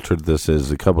sheltered this is.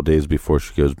 A couple days before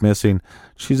she goes missing,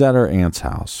 she's at her aunt's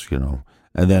house,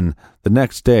 and then the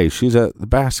next day she's at the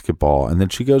basketball, and then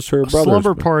she goes to her brother's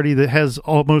slumber party that has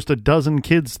almost a dozen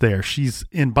kids there. She's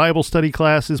in Bible study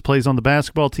classes, plays on the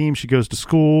basketball team. She goes to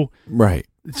school. Right.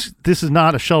 This is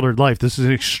not a sheltered life. This is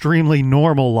an extremely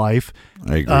normal life.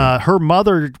 I agree. Her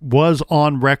mother was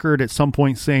on record at some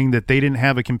point saying that they didn't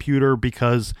have a computer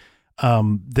because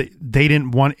they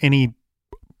didn't want any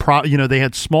they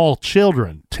had small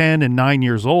children, 10 and 9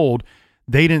 years old.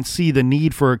 They didn't see the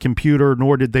need for a computer,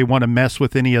 nor did they want to mess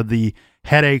with any of the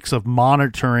headaches of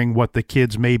monitoring what the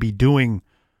kids may be doing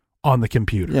on the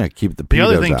computer. Yeah, keep the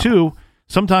other thing out. too,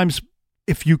 sometimes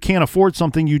if you can't afford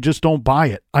something, you just don't buy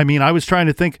it. I mean, I was trying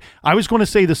to think, I was going to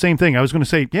say the same thing. I was going to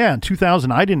say, yeah, in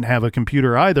 2000, I didn't have a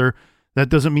computer either. That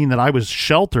doesn't mean that I was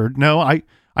sheltered. No, I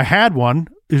had one.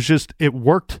 It's just, it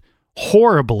worked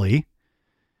horribly.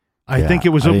 I think it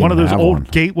was one of those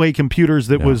old gateway computers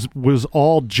that was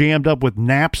all jammed up with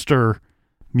Napster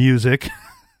music.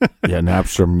 Yeah,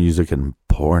 Napster music and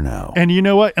porno. And you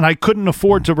know what? And I couldn't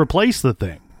afford to replace the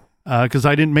thing because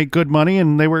I didn't make good money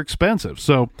and they were expensive.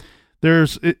 So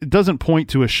it doesn't point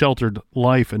to a sheltered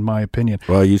life, in my opinion.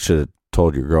 Well, you should have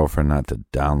told your girlfriend not to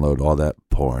download all that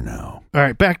porno. All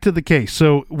right, back to the case.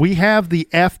 So we have the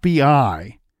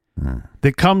FBI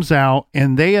that comes out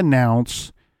and they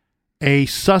announce a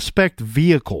suspect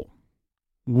vehicle,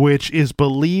 which is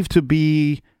believed to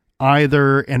be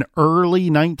either an early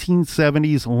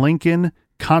 1970s Lincoln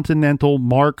Continental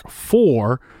Mark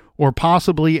IV or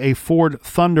possibly a Ford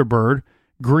Thunderbird,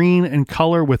 green in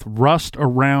color with rust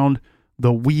around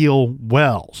the wheel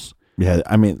wells. Yeah,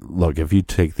 I mean, look, if you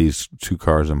take these two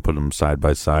cars and put them side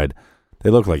by side,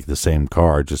 they look like the same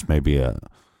car, just maybe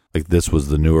like this was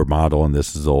the newer model and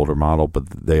this is the older model, but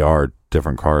they are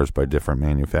different cars by different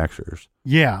manufacturers.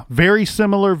 Yeah, very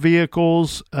similar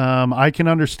vehicles. I can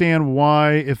understand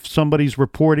why if somebody's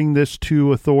reporting this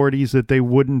to authorities that they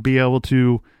wouldn't be able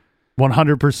to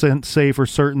 100% say for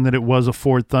certain that it was a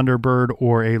Ford Thunderbird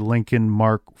or a Lincoln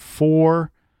Mark IV.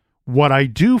 What I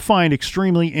do find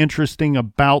extremely interesting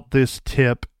about this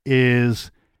tip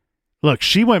is, look,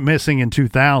 she went missing in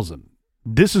 2000.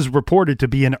 This is reported to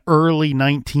be an early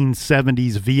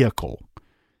 1970s vehicle.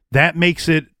 That makes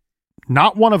it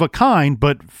not one of a kind,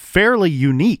 but fairly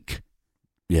unique.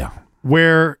 Yeah.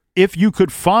 Where if you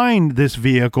could find this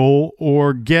vehicle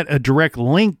or get a direct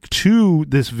link to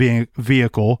this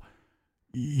vehicle,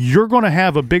 you're going to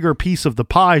have a bigger piece of the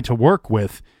pie to work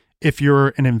with if you're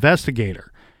an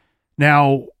investigator.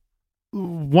 Now,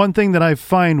 one thing that I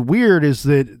find weird is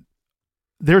that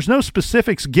there's no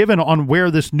specifics given on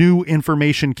where this new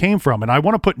information came from. And I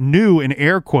want to put new in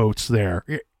air quotes there,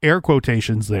 air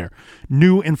quotations there.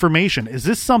 New information. Is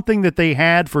this something that they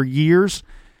had for years?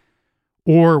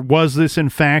 Or was this, in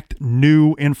fact,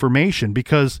 new information?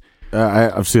 Because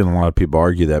I've seen a lot of people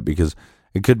argue that because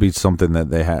it could be something that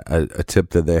they had, a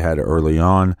tip that they had early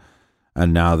on,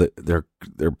 and now that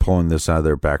they're pulling this out of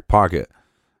their back pocket.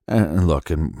 And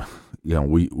look, and you know,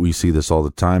 we see this all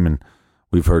the time, and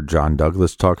we've heard John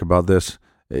Douglas talk about this.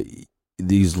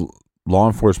 These law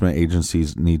enforcement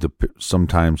agencies need to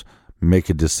sometimes make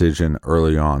a decision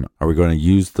early on. Are we going to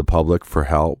use the public for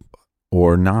help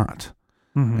or not?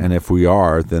 Mm-hmm. And if we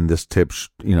are, then this tip,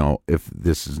 if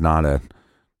this is not a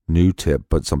new tip,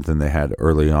 but something they had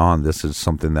early on. This is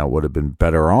something that would have been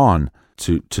better on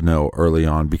to know early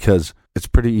on, because it's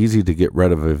pretty easy to get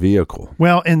rid of a vehicle.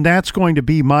 Well, and that's going to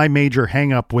be my major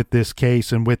hang-up with this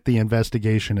case and with the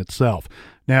investigation itself.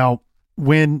 Now,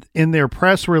 when in their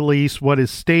press release, what is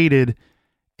stated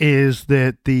is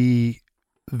that the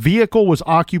vehicle was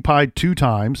occupied 2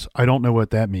 times. I don't know what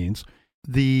that means.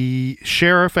 The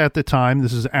sheriff at the time,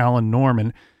 this is Alan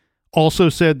Norman, also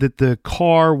said that the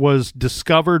car was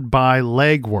discovered by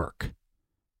legwork.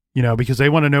 Because they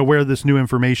want to know where this new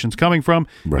information's coming from.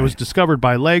 Right. It was discovered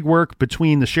by legwork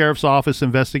between the sheriff's office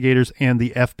investigators and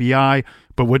the FBI,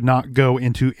 but would not go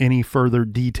into any further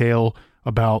detail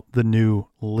about the new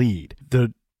lead.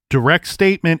 The direct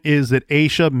statement is that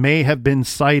Aisha may have been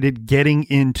sighted getting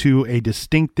into a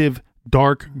distinctive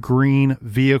dark green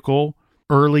vehicle,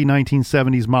 early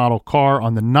 1970s model car,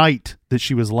 on the night that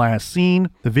she was last seen.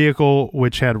 The vehicle,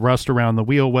 which had rust around the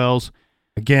wheel wells,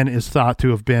 again, is thought to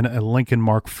have been a Lincoln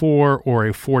Mark IV or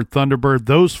a Ford Thunderbird.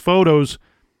 Those photos,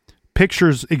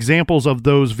 pictures, examples of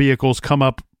those vehicles come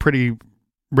up pretty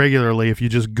regularly if you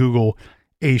just Google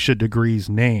Aisha Degree's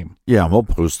name. Yeah, we'll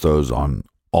post those on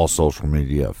all social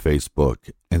media,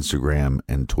 Facebook, Instagram,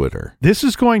 and Twitter. This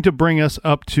is going to bring us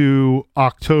up to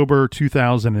October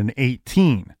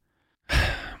 2018.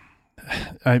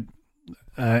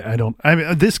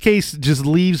 This case just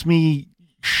leaves me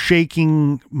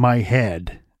shaking my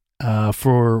head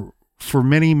for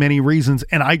many, many reasons,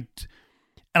 and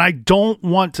I don't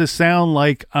want to sound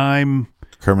like I'm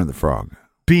Kermit the Frog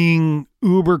being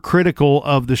uber critical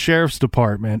of the sheriff's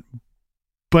department,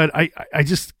 but I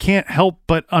just can't help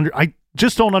but I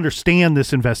just don't understand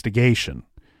this investigation.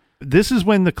 This is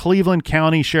when the Cleveland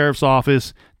County Sheriff's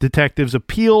Office detectives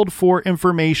appealed for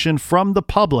information from the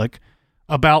public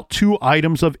about 2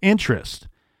 items of interest.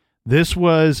 This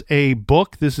was a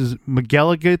book. This is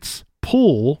McGilligan's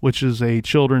Pool, which is a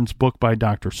children's book by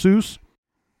Dr. Seuss,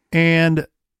 and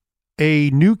a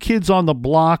New Kids on the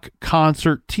Block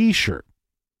concert T-shirt.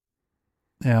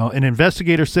 Now, an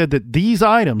investigator said that these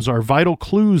items are vital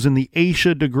clues in the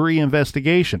Aisha Degree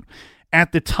investigation.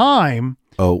 At the time,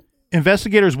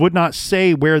 investigators would not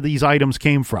say where these items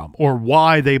came from or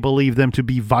why they believe them to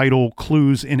be vital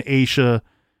clues in Aisha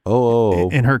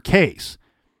in her case.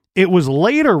 It was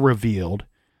later revealed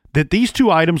that these 2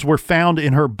 items were found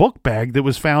in her book bag that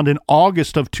was found in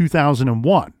August of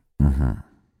 2001. Mm-hmm.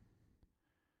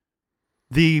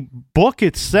 The book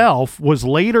itself was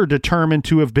later determined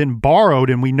to have been borrowed,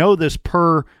 and we know this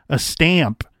per a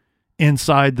stamp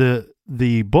inside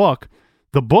the book.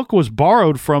 The book was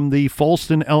borrowed from the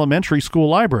Folston Elementary School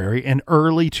library in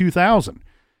early 2000.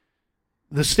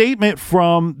 The statement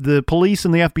from the police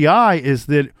and the FBI is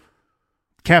that,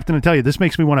 Captain, I tell you, this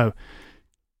makes me want to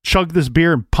chug this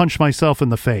beer and punch myself in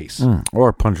the face.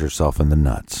 Or punch yourself in the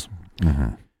nuts.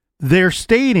 Mm-hmm. They're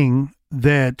stating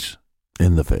that...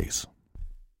 in the face.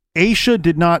 Aisha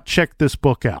did not check this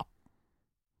book out.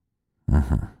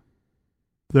 Mm-hmm.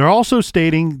 They're also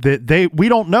stating that we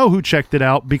don't know who checked it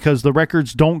out because the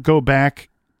records don't go back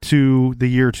to the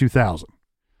year 2000.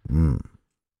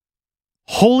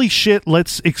 Holy shit,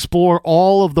 let's explore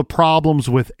all of the problems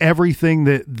with everything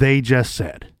that they just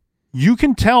said. You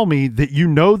can tell me that you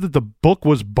know that the book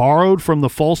was borrowed from the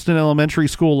Folston Elementary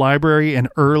School library in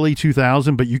early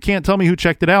 2000, but you can't tell me who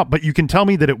checked it out, but you can tell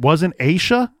me that it wasn't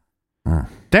Aisha?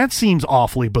 That seems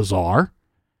awfully bizarre.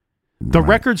 The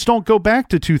records don't go back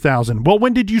to 2000. Well,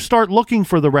 when did you start looking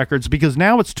for the records? Because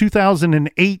now it's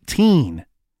 2018,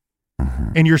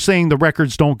 and you're saying the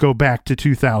records don't go back to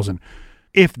 2000.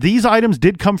 If these items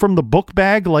did come from the book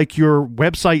bag like your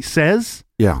website says,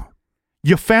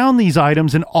 you found these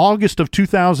items in August of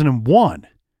 2001.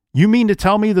 You mean to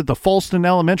tell me that the Folston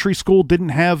Elementary School didn't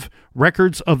have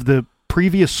records of the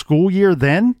previous school year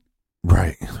then?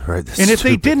 Right. And if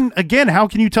they didn't, again, how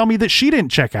can you tell me that she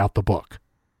didn't check out the book?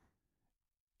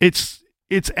 It's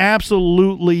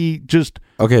absolutely just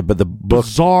but the book,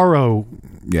 bizarro.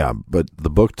 Yeah, but the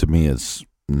book to me is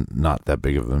not that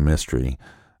big of a mystery.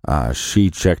 She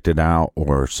checked it out,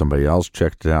 or somebody else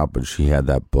checked it out, but she had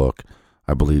that book.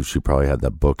 I believe she probably had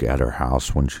that book at her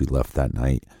house when she left that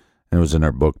night, and it was in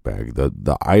her book bag.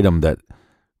 The item that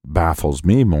baffles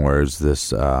me more is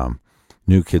this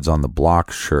New Kids on the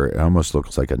Block shirt. It almost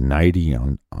looks like a nightie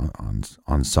on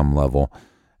some level,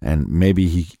 and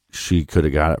maybe she could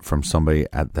have got it from somebody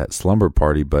at that slumber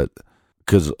party, but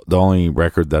because the only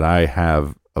record that I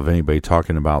have of anybody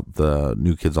talking about the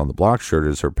New Kids on the Block shirt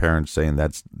is her parents saying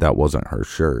that wasn't her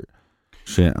shirt.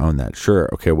 She didn't own that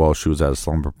shirt. Okay, well, she was at a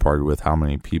slumber party with how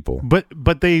many people?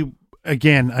 But they,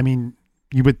 again, I mean,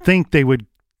 you would think they would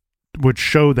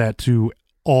show that to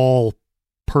all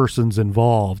persons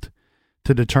involved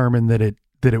to determine that it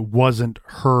wasn't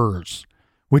hers,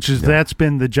 which is that's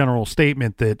been the general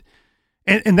statement that,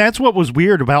 and that's what was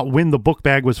weird about when the book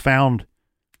bag was found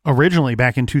originally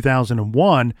back in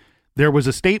 2001. There was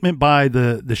a statement by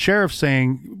the sheriff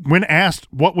saying, when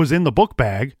asked what was in the book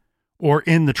bag or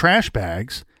in the trash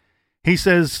bags, he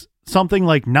says something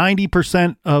like 90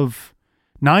 or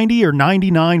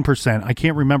 99%, I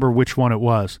can't remember which one it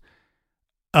was,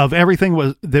 of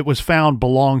everything that was found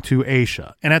belonged to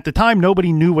Aisha. And at the time,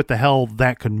 nobody knew what the hell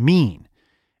that could mean.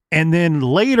 And then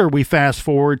later we fast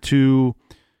forward to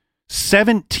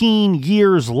 17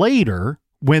 years later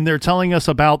when they're telling us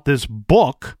about this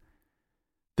book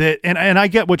that, and I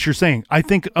get what you're saying. I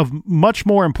think of much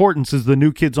more importance is the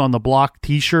New Kids on the Block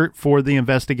t-shirt for the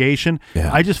investigation. Yeah.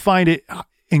 I just find it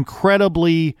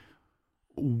incredibly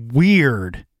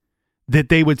weird that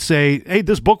they would say, hey,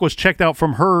 this book was checked out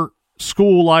from her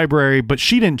school library, but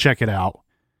she didn't check it out.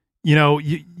 You know,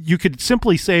 you could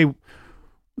simply say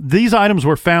these items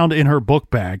were found in her book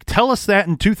bag. Tell us that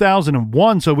in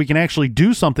 2001 so we can actually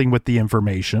do something with the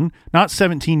information, not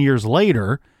 17 years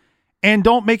later. And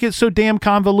don't make it so damn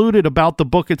convoluted about the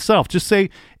book itself. Just say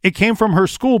it came from her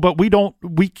school, but we don't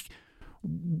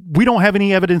have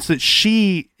any evidence that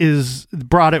she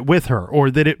brought it with her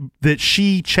or that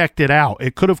she checked it out.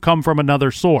 It could have come from another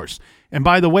source. And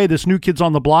by the way, this New Kids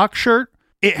on the Block shirt,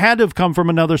 it had to have come from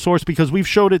another source because we've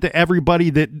showed it to everybody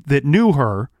that knew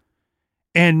her,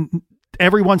 and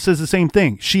everyone says the same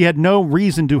thing. She had no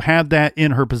reason to have that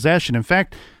in her possession. In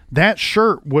fact, that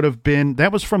shirt that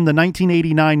was from the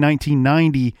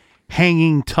 1989-1990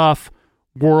 Hanging Tough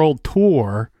World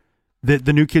Tour that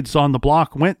the New Kids on the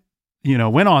Block went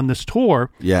on this tour.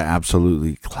 Yeah,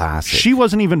 absolutely classic. She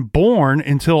wasn't even born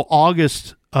until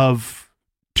August of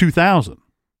 2000.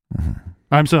 Mm-hmm.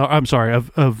 I'm sorry, of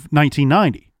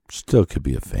 1990. Still could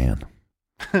be a fan.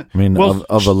 I mean, well,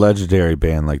 of a legendary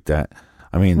band like that.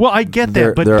 I mean, well, I get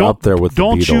that, but they're up there with the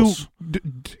Beatles.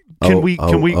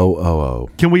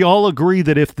 Can we all agree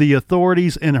that if the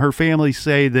authorities and her family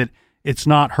say that it's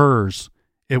not hers,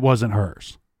 it wasn't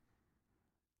hers?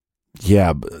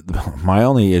 Yeah, but my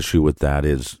only issue with that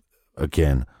is,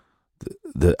 again,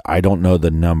 I don't know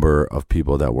the number of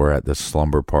people that were at this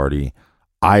slumber party.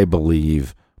 I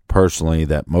believe personally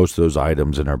that most of those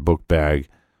items in her book bag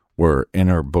were in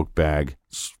her book bag,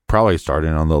 probably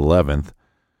starting on the 11th,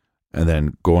 and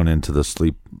then going into the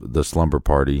slumber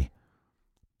party,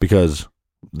 because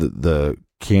the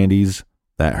candies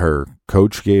that her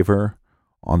coach gave her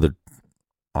on the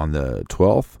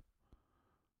 12th,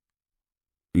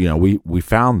 you know, we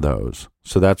found those.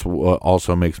 So that's what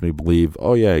also makes me believe,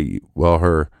 oh yeah, well,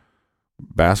 her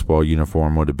basketball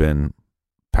uniform would have been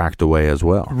packed away as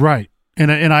well. Right.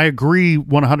 And I agree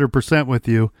 100% with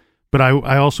you, but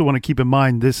I also want to keep in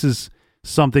mind this is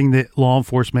something that law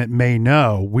enforcement may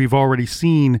know. We've already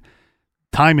seen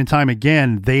time and time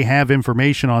again, they have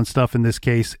information on stuff in this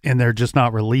case, and they're just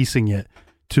not releasing it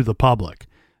to the public.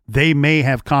 They may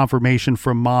have confirmation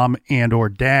from mom and or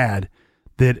dad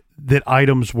that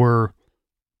items were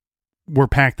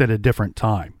packed at a different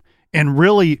time. And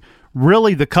really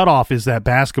the cutoff is that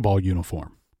basketball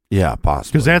uniform. Yeah,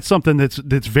 possibly. Because that's something that's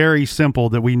very simple,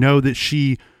 that we know that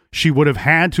she would have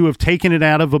had to have taken it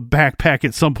out of a backpack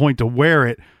at some point to wear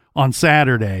it on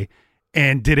Saturday.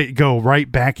 And did it go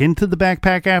right back into the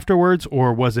backpack afterwards,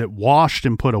 or was it washed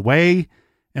and put away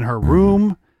in her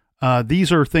room?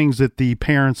 These are things that the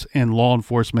parents and law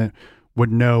enforcement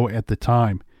would know at the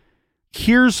time.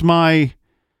 Here's my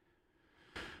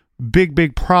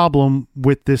big problem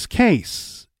with this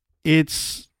case.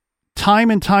 It's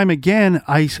time and time again,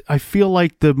 I feel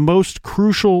like the most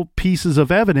crucial pieces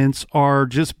of evidence are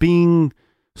just being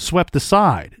swept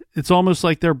aside. It's almost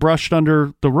like they're brushed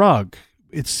under the rug.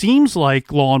 It seems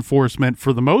like law enforcement,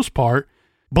 for the most part,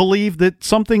 believed that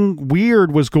something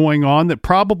weird was going on that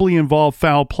probably involved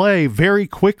foul play very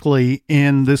quickly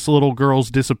in this little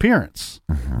girl's disappearance.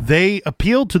 Mm-hmm. They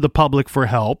appealed to the public for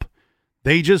help.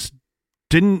 They just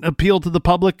didn't appeal to the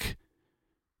public,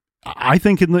 I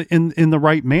think, in the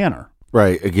right manner.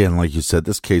 Right. Again, like you said,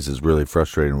 this case is really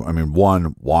frustrating. I mean,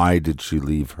 one, why did she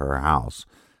leave her house?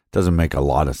 Doesn't make a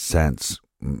lot of sense.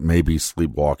 Maybe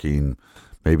sleepwalking.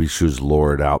 Maybe she was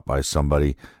lured out by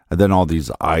somebody. And then all these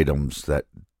items that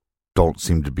don't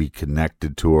seem to be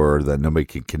connected to her, that nobody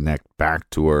can connect back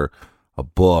to her. A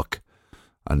book,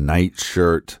 a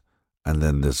nightshirt, and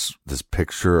then this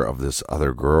picture of this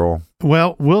other girl.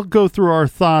 Well, we'll go through our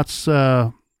thoughts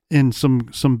in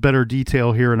some better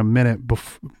detail here in a minute.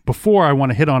 Before I want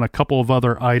to hit on a couple of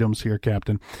other items here,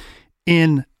 Captain.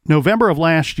 In November of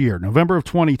last year, November of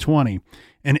 2020,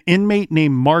 an inmate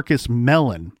named Marcus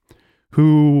Mellon,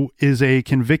 who is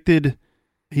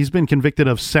he's been convicted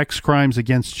of sex crimes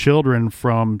against children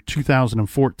from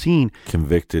 2014.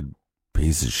 Convicted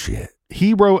piece of shit.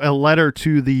 He wrote a letter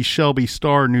to the Shelby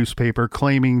Star newspaper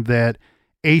claiming that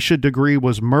Aisha Degree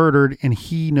was murdered and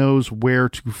he knows where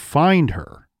to find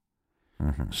her.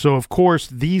 Mm-hmm. So, of course,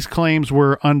 these claims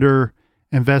were under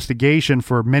investigation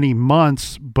for many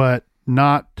months, but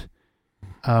not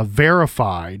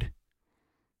verified.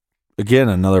 Again,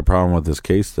 another problem with this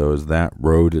case, though, is that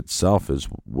road itself is,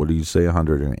 what do you say,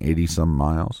 180 some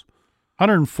miles?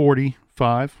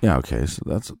 145. Yeah, okay, so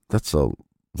that's a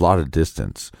lot of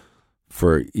distance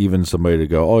for even somebody to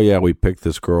go, oh, yeah, we picked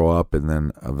this girl up, and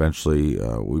then eventually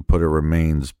we put her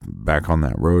remains back on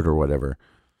that road or whatever.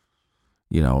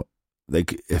 You know,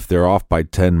 if they're off by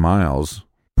 10 miles,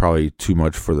 probably too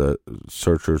much for the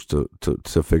searchers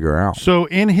to figure out. So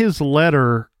in his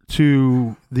letter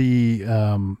to the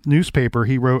newspaper,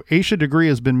 he wrote, Aisha Degree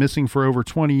has been missing for over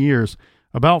 20 years.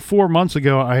 About 4 months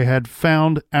ago, I had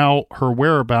found out her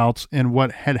whereabouts and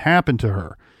what had happened to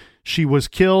her. She was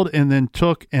killed and then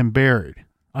took and buried.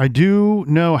 I do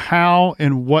know how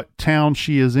and what town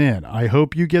she is in. I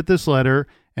hope you get this letter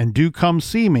and do come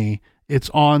see me.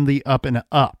 It's on the up and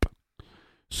up.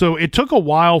 So it took a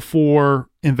while for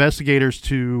investigators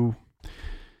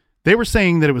they were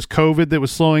saying that it was COVID that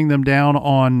was slowing them down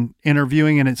on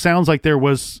interviewing, and it sounds like there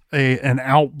was an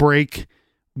outbreak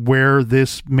where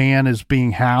this man is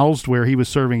being housed, where he was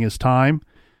serving his time.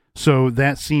 So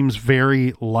that seems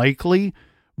very likely.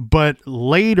 But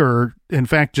later, in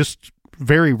fact, just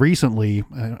very recently,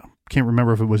 I can't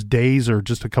remember if it was days or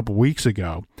just a couple weeks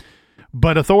ago,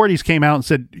 but authorities came out and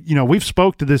said, we've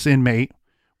spoke to this inmate.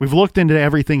 We've looked into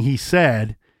everything he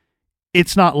said.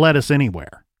 It's not led us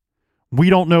anywhere. We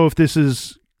don't know if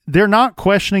they're not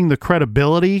questioning the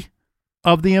credibility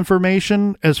of the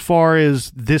information as far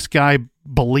as this guy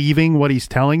believing what he's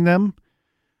telling them.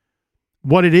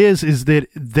 What it is that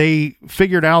they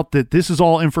figured out that this is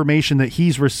all information that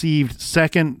he's received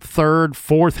second, third,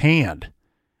 fourth hand.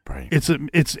 Right.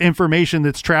 It's information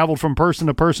that's traveled from person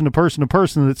to person to person to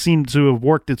person that seems to have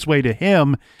worked its way to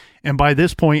him. And by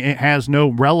this point, it has no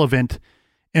relevant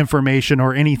information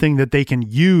or anything that they can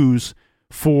use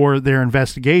for their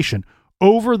investigation.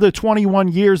 Over the 21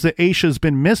 years that Aisha's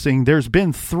been missing, there's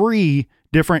been 3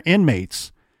 different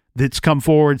inmates that's come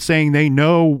forward saying they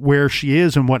know where she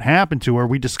is and what happened to her.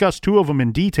 We discussed 2 of them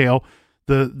in detail.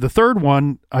 The third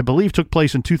one, I believe, took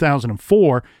place in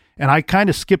 2004, and I kind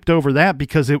of skipped over that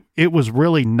because it was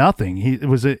really nothing. It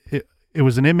was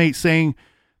an inmate saying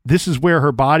this is where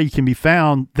her body can be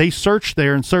found. They searched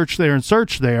there and searched there and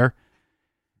searched there,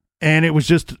 and it was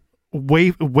just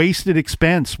wasted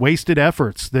expense, wasted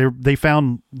efforts. They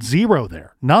found 0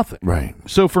 there, nothing. Right.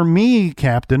 So for me,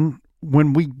 Captain,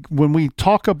 when we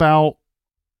talk about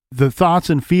the thoughts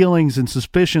and feelings and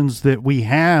suspicions that we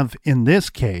have in this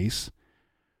case,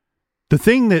 the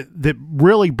thing that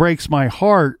really breaks my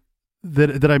heart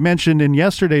that I mentioned in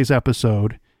yesterday's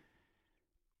episode,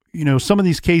 some of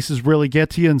these cases really get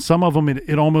to you, and some of them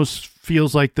it almost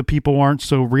feels like the people aren't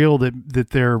so real that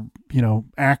they're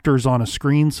actors on a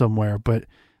screen somewhere. But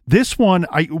this one,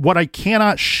 what I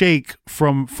cannot shake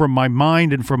from my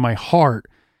mind and from my heart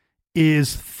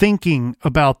is thinking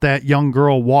about that young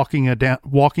girl walking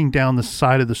down the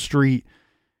side of the street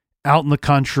out in the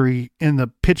country in the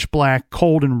pitch black,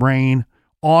 cold and rain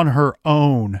on her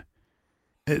own.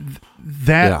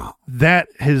 That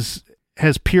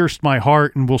has pierced my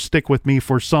heart and will stick with me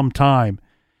for some time.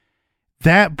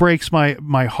 That breaks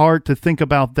my heart to think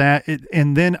about that.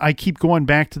 And then I keep going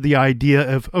back to the idea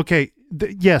of, okay,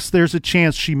 yes, there's a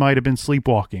chance she might have been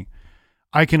sleepwalking.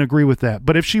 I can agree with that.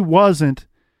 But if she wasn't,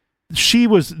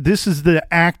 this is the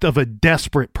act of a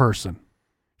desperate person.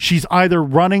 She's either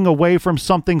running away from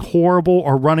something horrible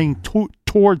or running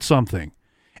toward something.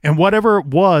 And whatever it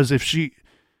was,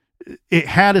 it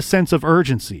had a sense of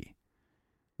urgency.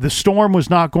 The storm was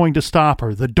not going to stop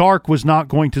her. The dark was not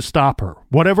going to stop her.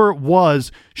 Whatever it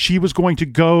was, she was going to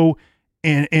go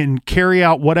and carry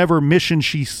out whatever mission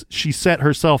she set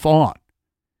herself on.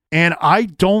 And I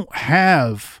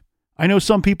know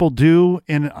some people do,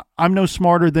 and I'm no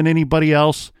smarter than anybody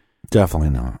else. Definitely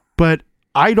not. But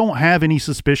I don't have any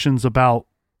suspicions about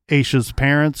Aisha's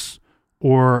parents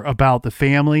or about the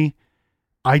family.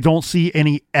 I don't see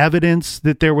any evidence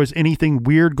that there was anything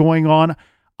weird going on.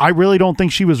 I really don't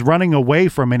think she was running away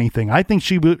from anything. I think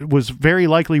she was very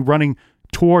likely running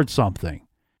towards something.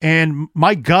 And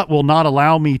my gut will not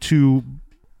allow me to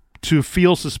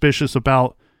feel suspicious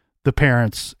about the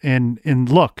parents. And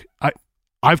look,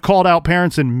 I've called out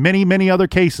parents in many, many other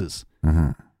cases.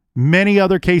 Mm-hmm. many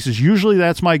other cases. Usually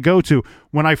that's my go-to.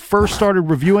 When I first started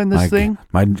reviewing this thing.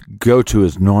 My go-to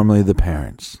is normally the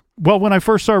parents. Well, when I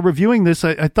first started reviewing this,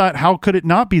 I thought, how could it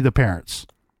not be the parents?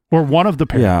 Or one of the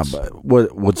parents? Yeah,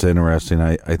 but what's interesting,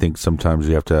 I think sometimes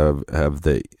you have to have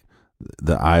the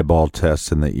eyeball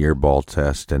test and the earball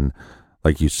test. And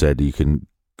like you said, you can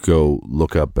go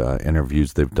look up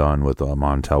interviews they've done with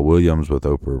Montel Williams, with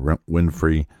Oprah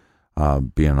Winfrey,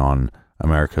 being on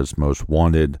America's Most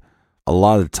Wanted. A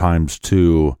lot of times,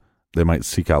 too, they might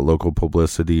seek out local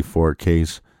publicity for a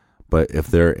case, but if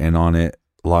they're in on it,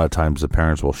 a lot of times the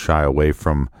parents will shy away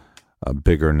from a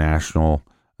bigger national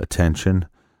attention.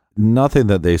 Nothing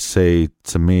that they say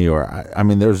to me, or I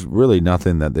mean, there's really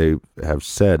nothing that they have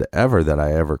said ever that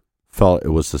I ever felt it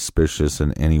was suspicious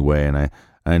in any way. And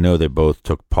I know they both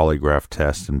took polygraph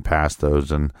tests and passed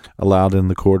those and allowed in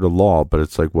the court of law, but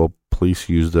it's like, well, police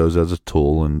use those as a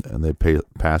tool, and they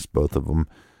passed both of them.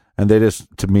 And they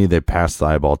just, to me, they passed the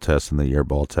eyeball test and the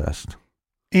earball test.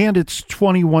 And it's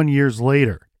 21 years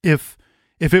later. If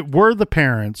it were the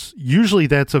parents, usually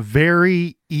that's a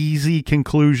very easy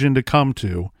conclusion to come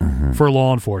to for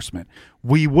law enforcement.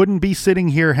 We wouldn't be sitting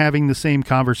here having the same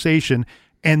conversation.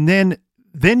 And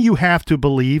then you have to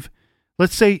believe,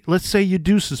 let's say you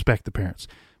do suspect the parents.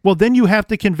 Well, then you have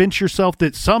to convince yourself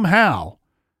that somehow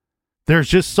there's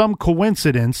just some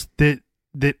coincidence that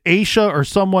Aisha or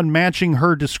someone matching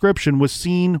her description was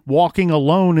seen walking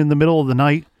alone in the middle of the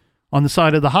night on the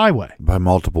side of the highway by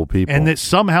multiple people, and that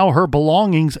somehow her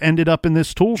belongings ended up in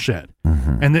this tool shed,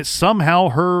 and that somehow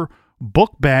her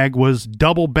book bag was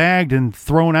double bagged and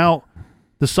thrown out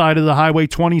the side of the highway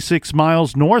 26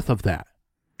 miles north of that.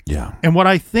 Yeah. And what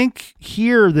I think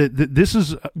here, that this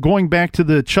is going back to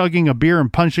the chugging a beer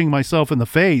and punching myself in the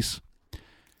face.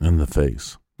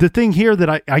 The thing here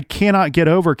that I cannot get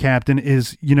over, Captain,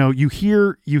 is, you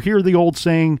hear the old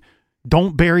saying,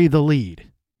 don't bury the lead.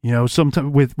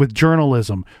 Sometimes with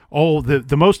journalism,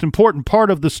 the most important part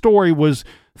of the story was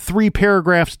 3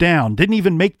 paragraphs down, didn't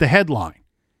even make the headline.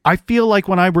 I feel like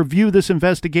when I review this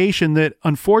investigation that,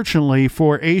 unfortunately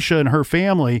for Aisha and her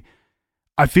family,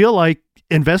 I feel like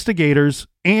investigators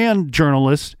and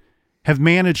journalists have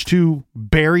managed to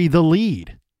bury the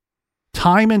lead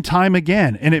time and time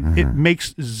again, and it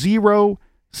makes zero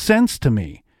sense to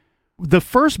me. The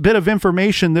first bit of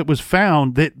information that was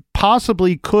found that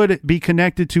possibly could be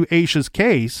connected to Aisha's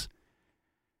case,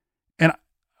 and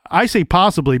I say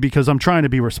possibly because I'm trying to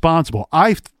be responsible,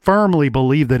 I firmly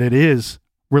believe that it is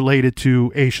related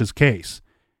to Aisha's case.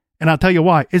 And I'll tell you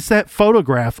why. It's that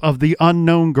photograph of the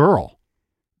unknown girl.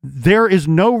 There is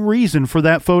no reason for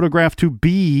that photograph to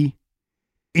be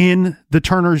in the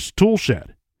Turner's tool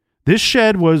shed. This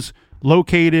shed was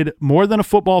located more than a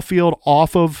football field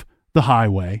off of the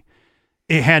highway.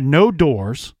 It had no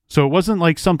doors, so it wasn't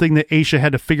like something that Aisha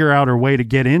had to figure out her way to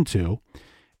get into.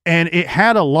 And it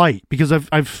had a light, because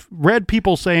I've read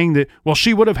people saying that, well,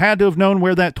 she would have had to have known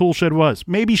where that tool shed was.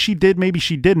 Maybe she did, maybe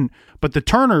she didn't. But the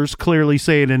Turners clearly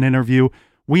say in an interview,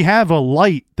 we have a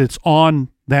light that's on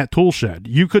that tool shed.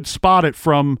 You could spot it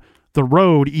from the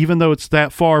road, even though it's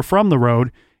that far from the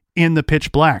road, in the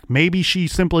pitch black. Maybe she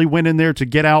simply went in there to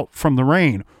get out from the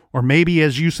rain. Or maybe,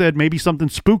 as you said, maybe something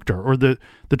spooked her, or the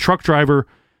truck driver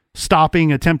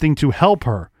stopping, attempting to help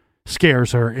her,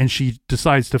 scares her, and she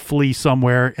decides to flee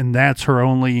somewhere, and that's her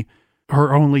only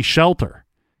shelter.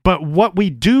 But what we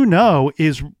do know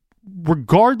is,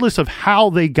 regardless of how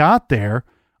they got there,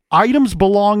 items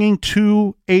belonging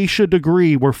to Aisha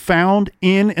Degree were found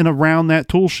in and around that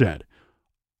tool shed,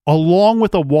 along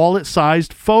with a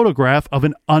wallet-sized photograph of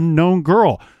an unknown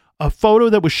girl, a photo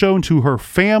that was shown to her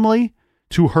family,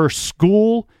 to her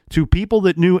school, to people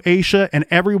that knew Aisha, and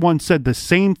everyone said the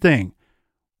same thing.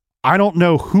 I don't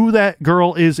know who that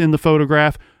girl is in the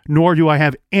photograph, nor do I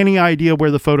have any idea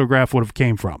where the photograph would have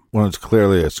came from. Well, it's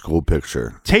clearly a school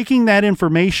picture. Taking that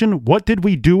information, what did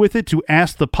we do with it to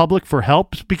ask the public for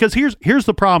help? Because here's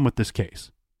the problem with this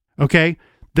case. Okay?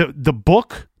 The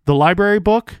book, the library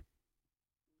book,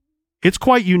 it's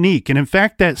quite unique. And in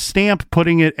fact, that stamp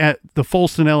putting it at the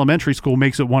Folston Elementary School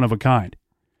makes it one of a kind.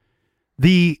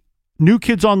 The New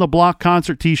Kids on the Block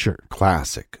concert t-shirt.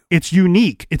 Classic. It's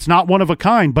unique. It's not one of a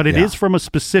kind, but it is from a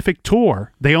specific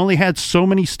tour. They only had so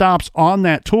many stops on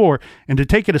that tour. And to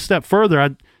take it a step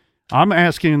further, I'm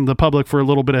asking the public for a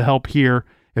little bit of help here.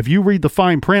 If you read the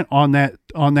fine print on that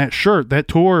shirt, that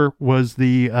tour was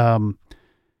the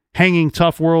Hanging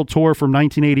Tough World Tour from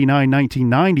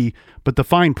 1989-1990, but the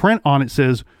fine print on it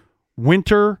says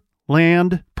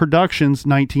Winterland Productions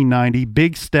 1990,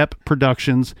 Big Step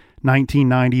Productions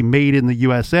 1990, made in the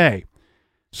USA.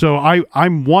 So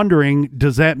I'm wondering,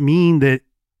 does that mean that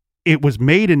it was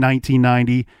made in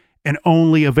 1990 and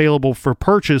only available for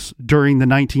purchase during the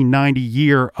 1990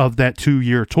 year of that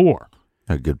 2-year tour.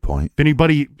 A good point. If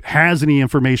anybody has any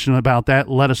information about that,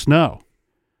 let us know.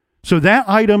 So that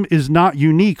item is not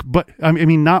unique, but I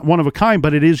mean, not one of a kind,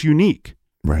 but it is unique.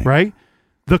 Right. Right?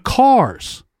 The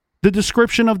cars, the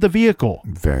description of the vehicle.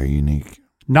 Very unique.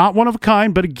 Not one of a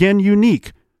kind, but again,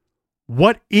 unique.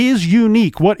 What is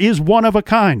unique? What is one of a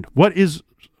kind?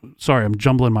 Sorry, I'm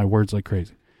jumbling my words like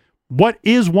crazy. What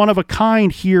is one of a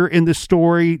kind here in this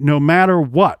story, no matter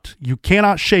what? You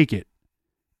cannot shake it.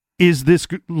 Is this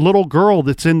little girl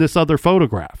that's in this other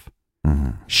photograph.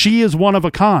 Mm-hmm. She is one of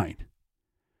a kind.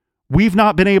 We've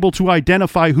not been able to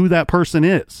identify who that person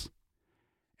is.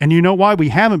 And you know why we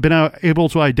haven't been able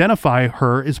to identify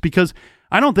her is because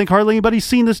I don't think hardly anybody's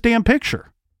seen this damn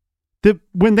picture.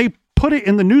 When they put it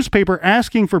in the newspaper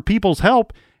asking for people's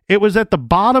help, it was at the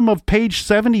bottom of page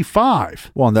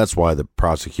 75. Well, and that's why the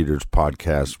Prosecutors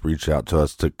Podcast reached out to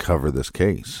us to cover this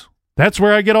case. That's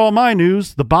where I get all my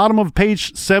news, the bottom of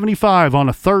page 75 on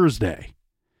a Thursday.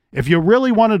 If you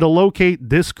really wanted to locate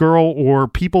this girl or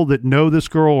people that know this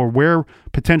girl or where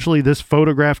potentially this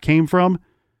photograph came from,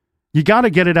 you got to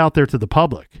get it out there to the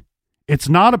public. It's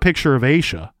not a picture of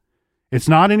Aisha. It's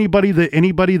not anybody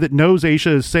that knows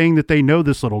Aisha is saying that they know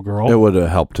this little girl. It would have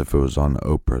helped if it was on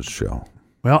Oprah's show.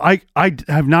 Well, I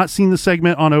have not seen the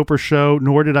segment on Oprah's show,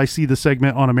 nor did I see the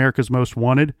segment on America's Most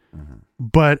Wanted. Mm-hmm.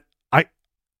 But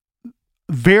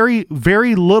very,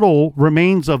 very little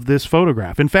remains of this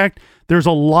photograph. In fact, there's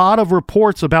a lot of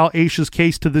reports about Aisha's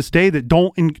case to this day that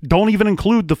don't even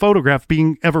include the photograph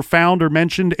being ever found or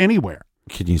mentioned anywhere.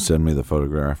 Can you send me the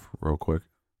photograph real quick?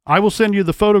 I will send you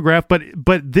the photograph,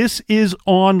 but this is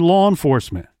on law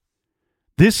enforcement.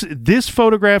 This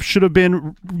photograph should have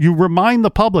been, you remind the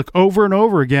public over and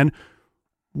over again,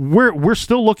 we're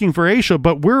still looking for Aisha,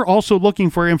 but we're also looking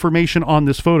for information on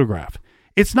this photograph.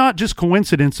 It's not just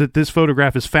coincidence that this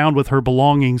photograph is found with her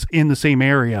belongings in the same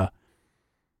area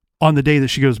on the day that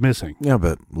she goes missing. Yeah,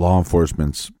 but law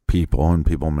enforcement's people, and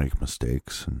people make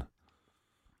mistakes. And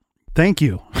thank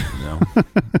you.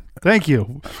 Thank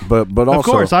you. But also, of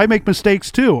course, I make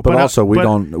mistakes too. But also, we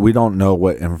don't know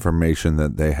what information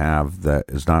that they have that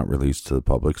is not released to the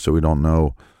public, so we don't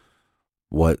know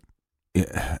what.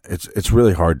 It's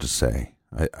really hard to say.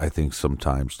 I think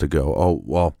sometimes to go, oh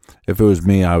well, if it was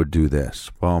me, I would do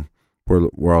this. Well,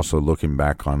 we're also looking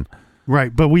back on.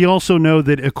 Right, but we also know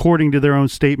that according to their own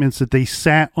statements that they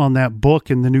sat on that book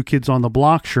in the New Kids on the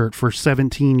Block shirt for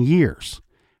 17 years.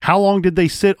 How long did they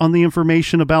sit on the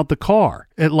information about the car?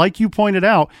 And like you pointed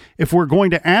out, if we're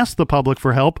going to ask the public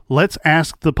for help, let's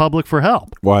ask the public for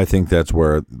help. Well, I think that's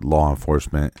where law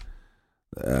enforcement...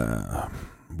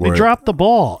 they dropped the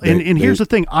ball. And here's the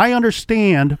thing. I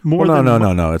understand more than...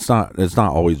 No. It's not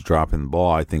always dropping the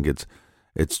ball. I think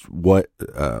it's what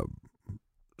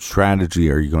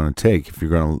strategy are you going to take? If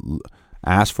you're going to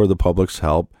ask for the public's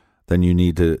help, then you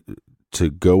need to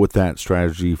go with that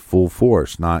strategy full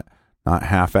force, not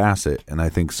half-ass it. And I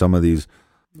think some of these,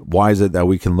 why is it that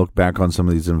we can look back on some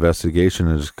of these investigations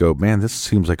and just go, man, this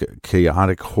seems like a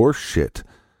chaotic horse shit.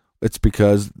 It's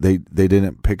because they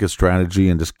didn't pick a strategy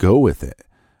and just go with it.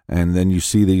 And then you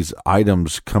see these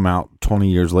items come out 20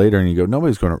 years later and you go,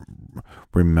 nobody's going to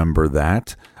remember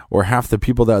that. Or half the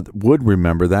people that would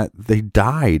remember that, they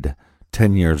died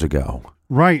 10 years ago.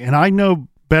 Right. And I know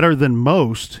better than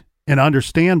most and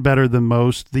understand better than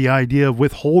most the idea of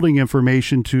withholding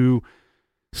information to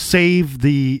save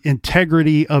the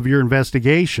integrity of your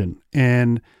investigation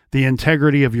and the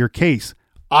integrity of your case.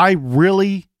 I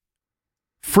really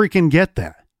freaking get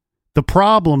that. The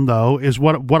problem, though, is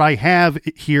what I have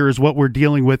here is what we're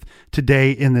dealing with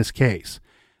today in this case.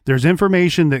 There's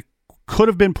information that could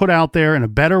have been put out there in a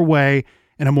better way,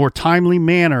 in a more timely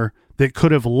manner, that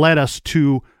could have led us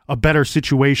to a better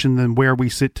situation than where we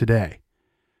sit today.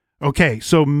 Okay,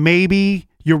 so maybe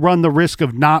you run the risk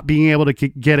of not being able to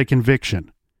get a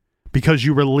conviction because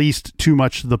you released too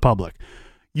much to the public.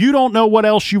 You don't know what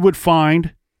else you would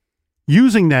find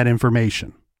using that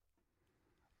information.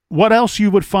 What else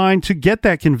you would find to get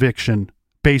that conviction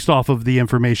based off of the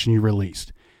information you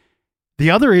released. The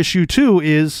other issue, too,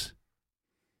 is,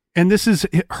 and this is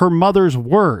her mother's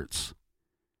words,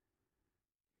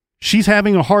 she's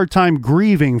having a hard time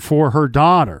grieving for her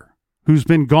daughter, who's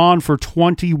been gone for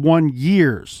 21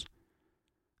 years.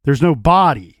 There's no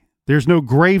body. There's no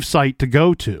gravesite to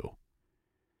go to.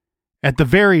 At the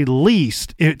very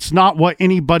least, it's not what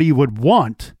anybody would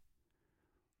want,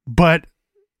 but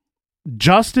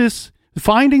justice,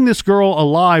 finding this girl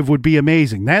alive would be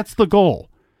amazing. That's the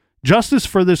goal. Justice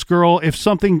for this girl, if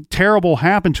something terrible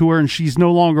happened to her and she's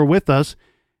no longer with us,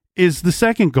 is the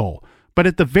second goal. But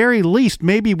at the very least,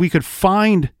 maybe we could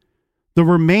find the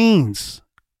remains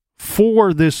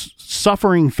for this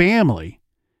suffering family,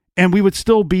 and we would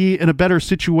still be in a better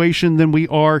situation than we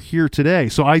are here today.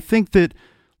 So I think that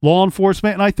law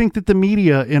enforcement, and I think that the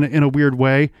media, in a weird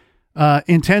way,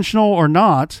 intentional or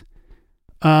not,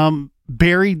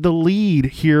 buried the lead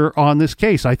here on this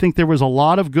case. I think there was a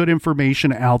lot of good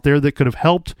information out there that could have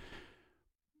helped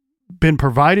been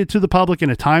provided to the public in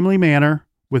a timely manner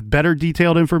with better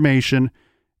detailed information.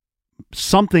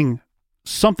 Something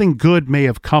good may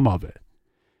have come of it.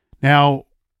 Now,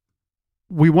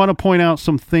 we want to point out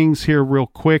some things here real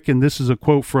quick, and this is a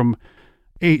quote from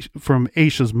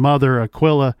Aisha's mother,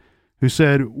 Aquila, who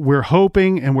said, "We're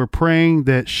hoping and we're praying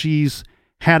that she's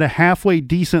had a halfway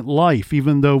decent life,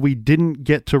 even though we didn't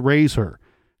get to raise her.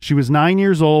 She was 9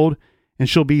 years old, and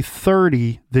she'll be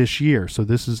 30 this year." So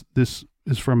this is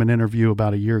from an interview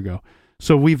about a year ago.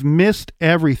 "So we've missed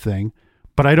everything,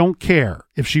 but I don't care.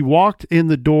 If she walked in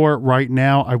the door right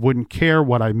now, I wouldn't care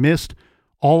what I missed.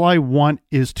 All I want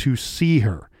is to see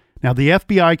her." Now, the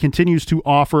FBI continues to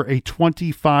offer a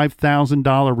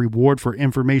 $25,000 reward for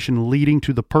information leading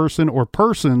to the person or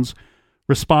persons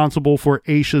responsible for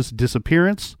Aisha's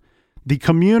disappearance. The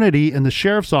community and the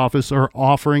sheriff's office are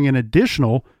offering an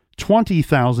additional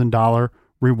 $20,000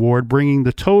 reward, bringing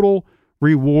the total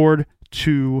reward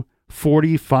to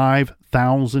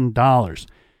 $45,000.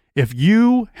 If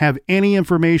you have any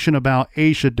information about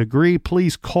Aisha Degree,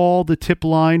 please call the tip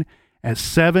line at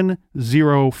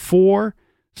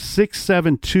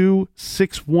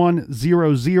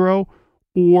 704-672-6100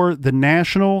 or the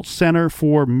National Center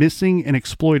for Missing and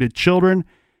Exploited Children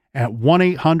at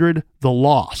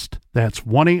 1-800-THE-LOST. That's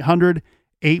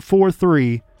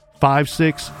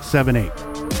 1-800-843-5678.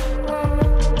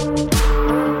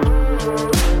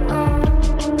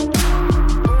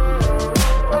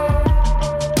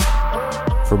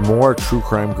 For more True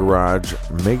Crime Garage,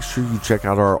 make sure you check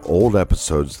out our old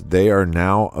episodes. They are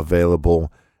now available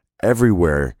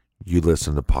everywhere you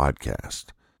listen to podcasts.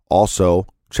 Also,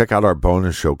 check out our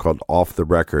bonus show called Off the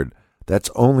Record. That's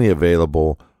only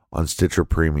available on Stitcher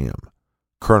Premium.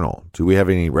 Colonel, do we have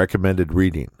any recommended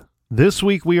reading? This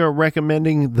week we are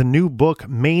recommending the new book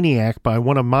Maniac by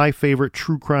one of my favorite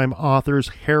true crime authors,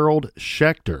 Harold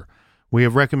Schechter. We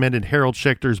have recommended Harold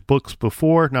Schechter's books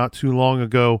before. Not too long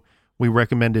ago, we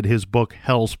recommended his book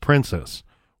Hell's Princess.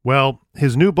 Well,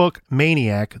 his new book,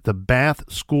 Maniac, The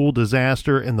Bath School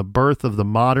Disaster and the Birth of the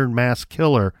Modern Mass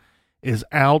Killer, is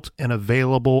out and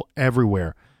available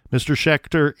everywhere. Mr.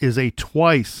 Schechter is a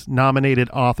twice-nominated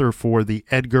author for the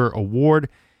Edgar Award.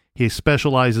 He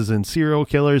specializes in serial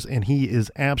killers, and he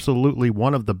is absolutely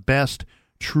one of the best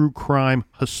true crime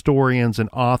historians and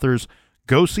authors.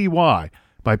 Go see why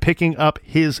by picking up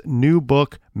his new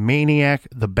book, Maniac,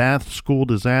 The Bath School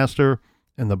Disaster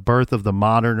and the Birth of the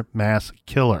Modern Mass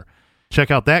Killer.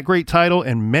 Check out that great title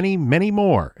and many, many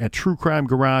more at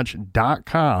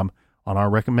truecrimegarage.com on our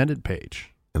recommended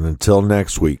page. And until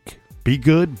next week, be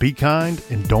good, be kind,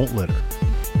 and don't litter.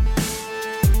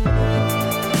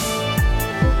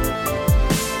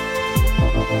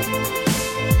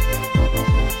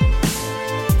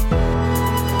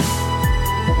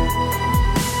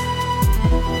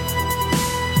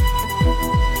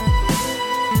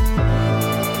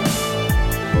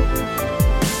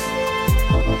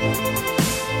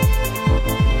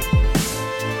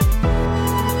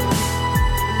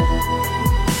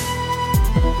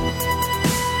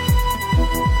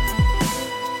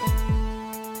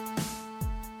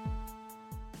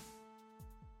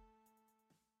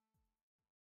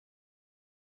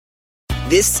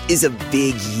 This is a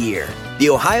big year. The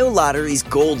Ohio Lottery's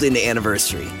golden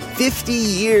anniversary. 50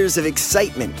 years of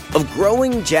excitement, of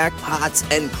growing jackpots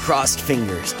and crossed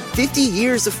fingers. 50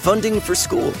 years of funding for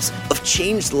schools, of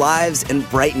changed lives and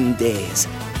brightened days.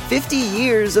 50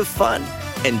 years of fun,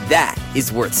 and that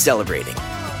is worth celebrating.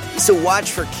 So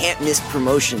watch for can't-miss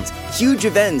promotions, huge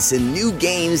events, and new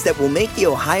games that will make the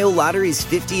Ohio Lottery's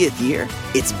 50th year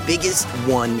its biggest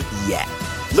one yet.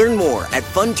 Learn more at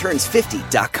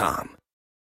funturns50.com.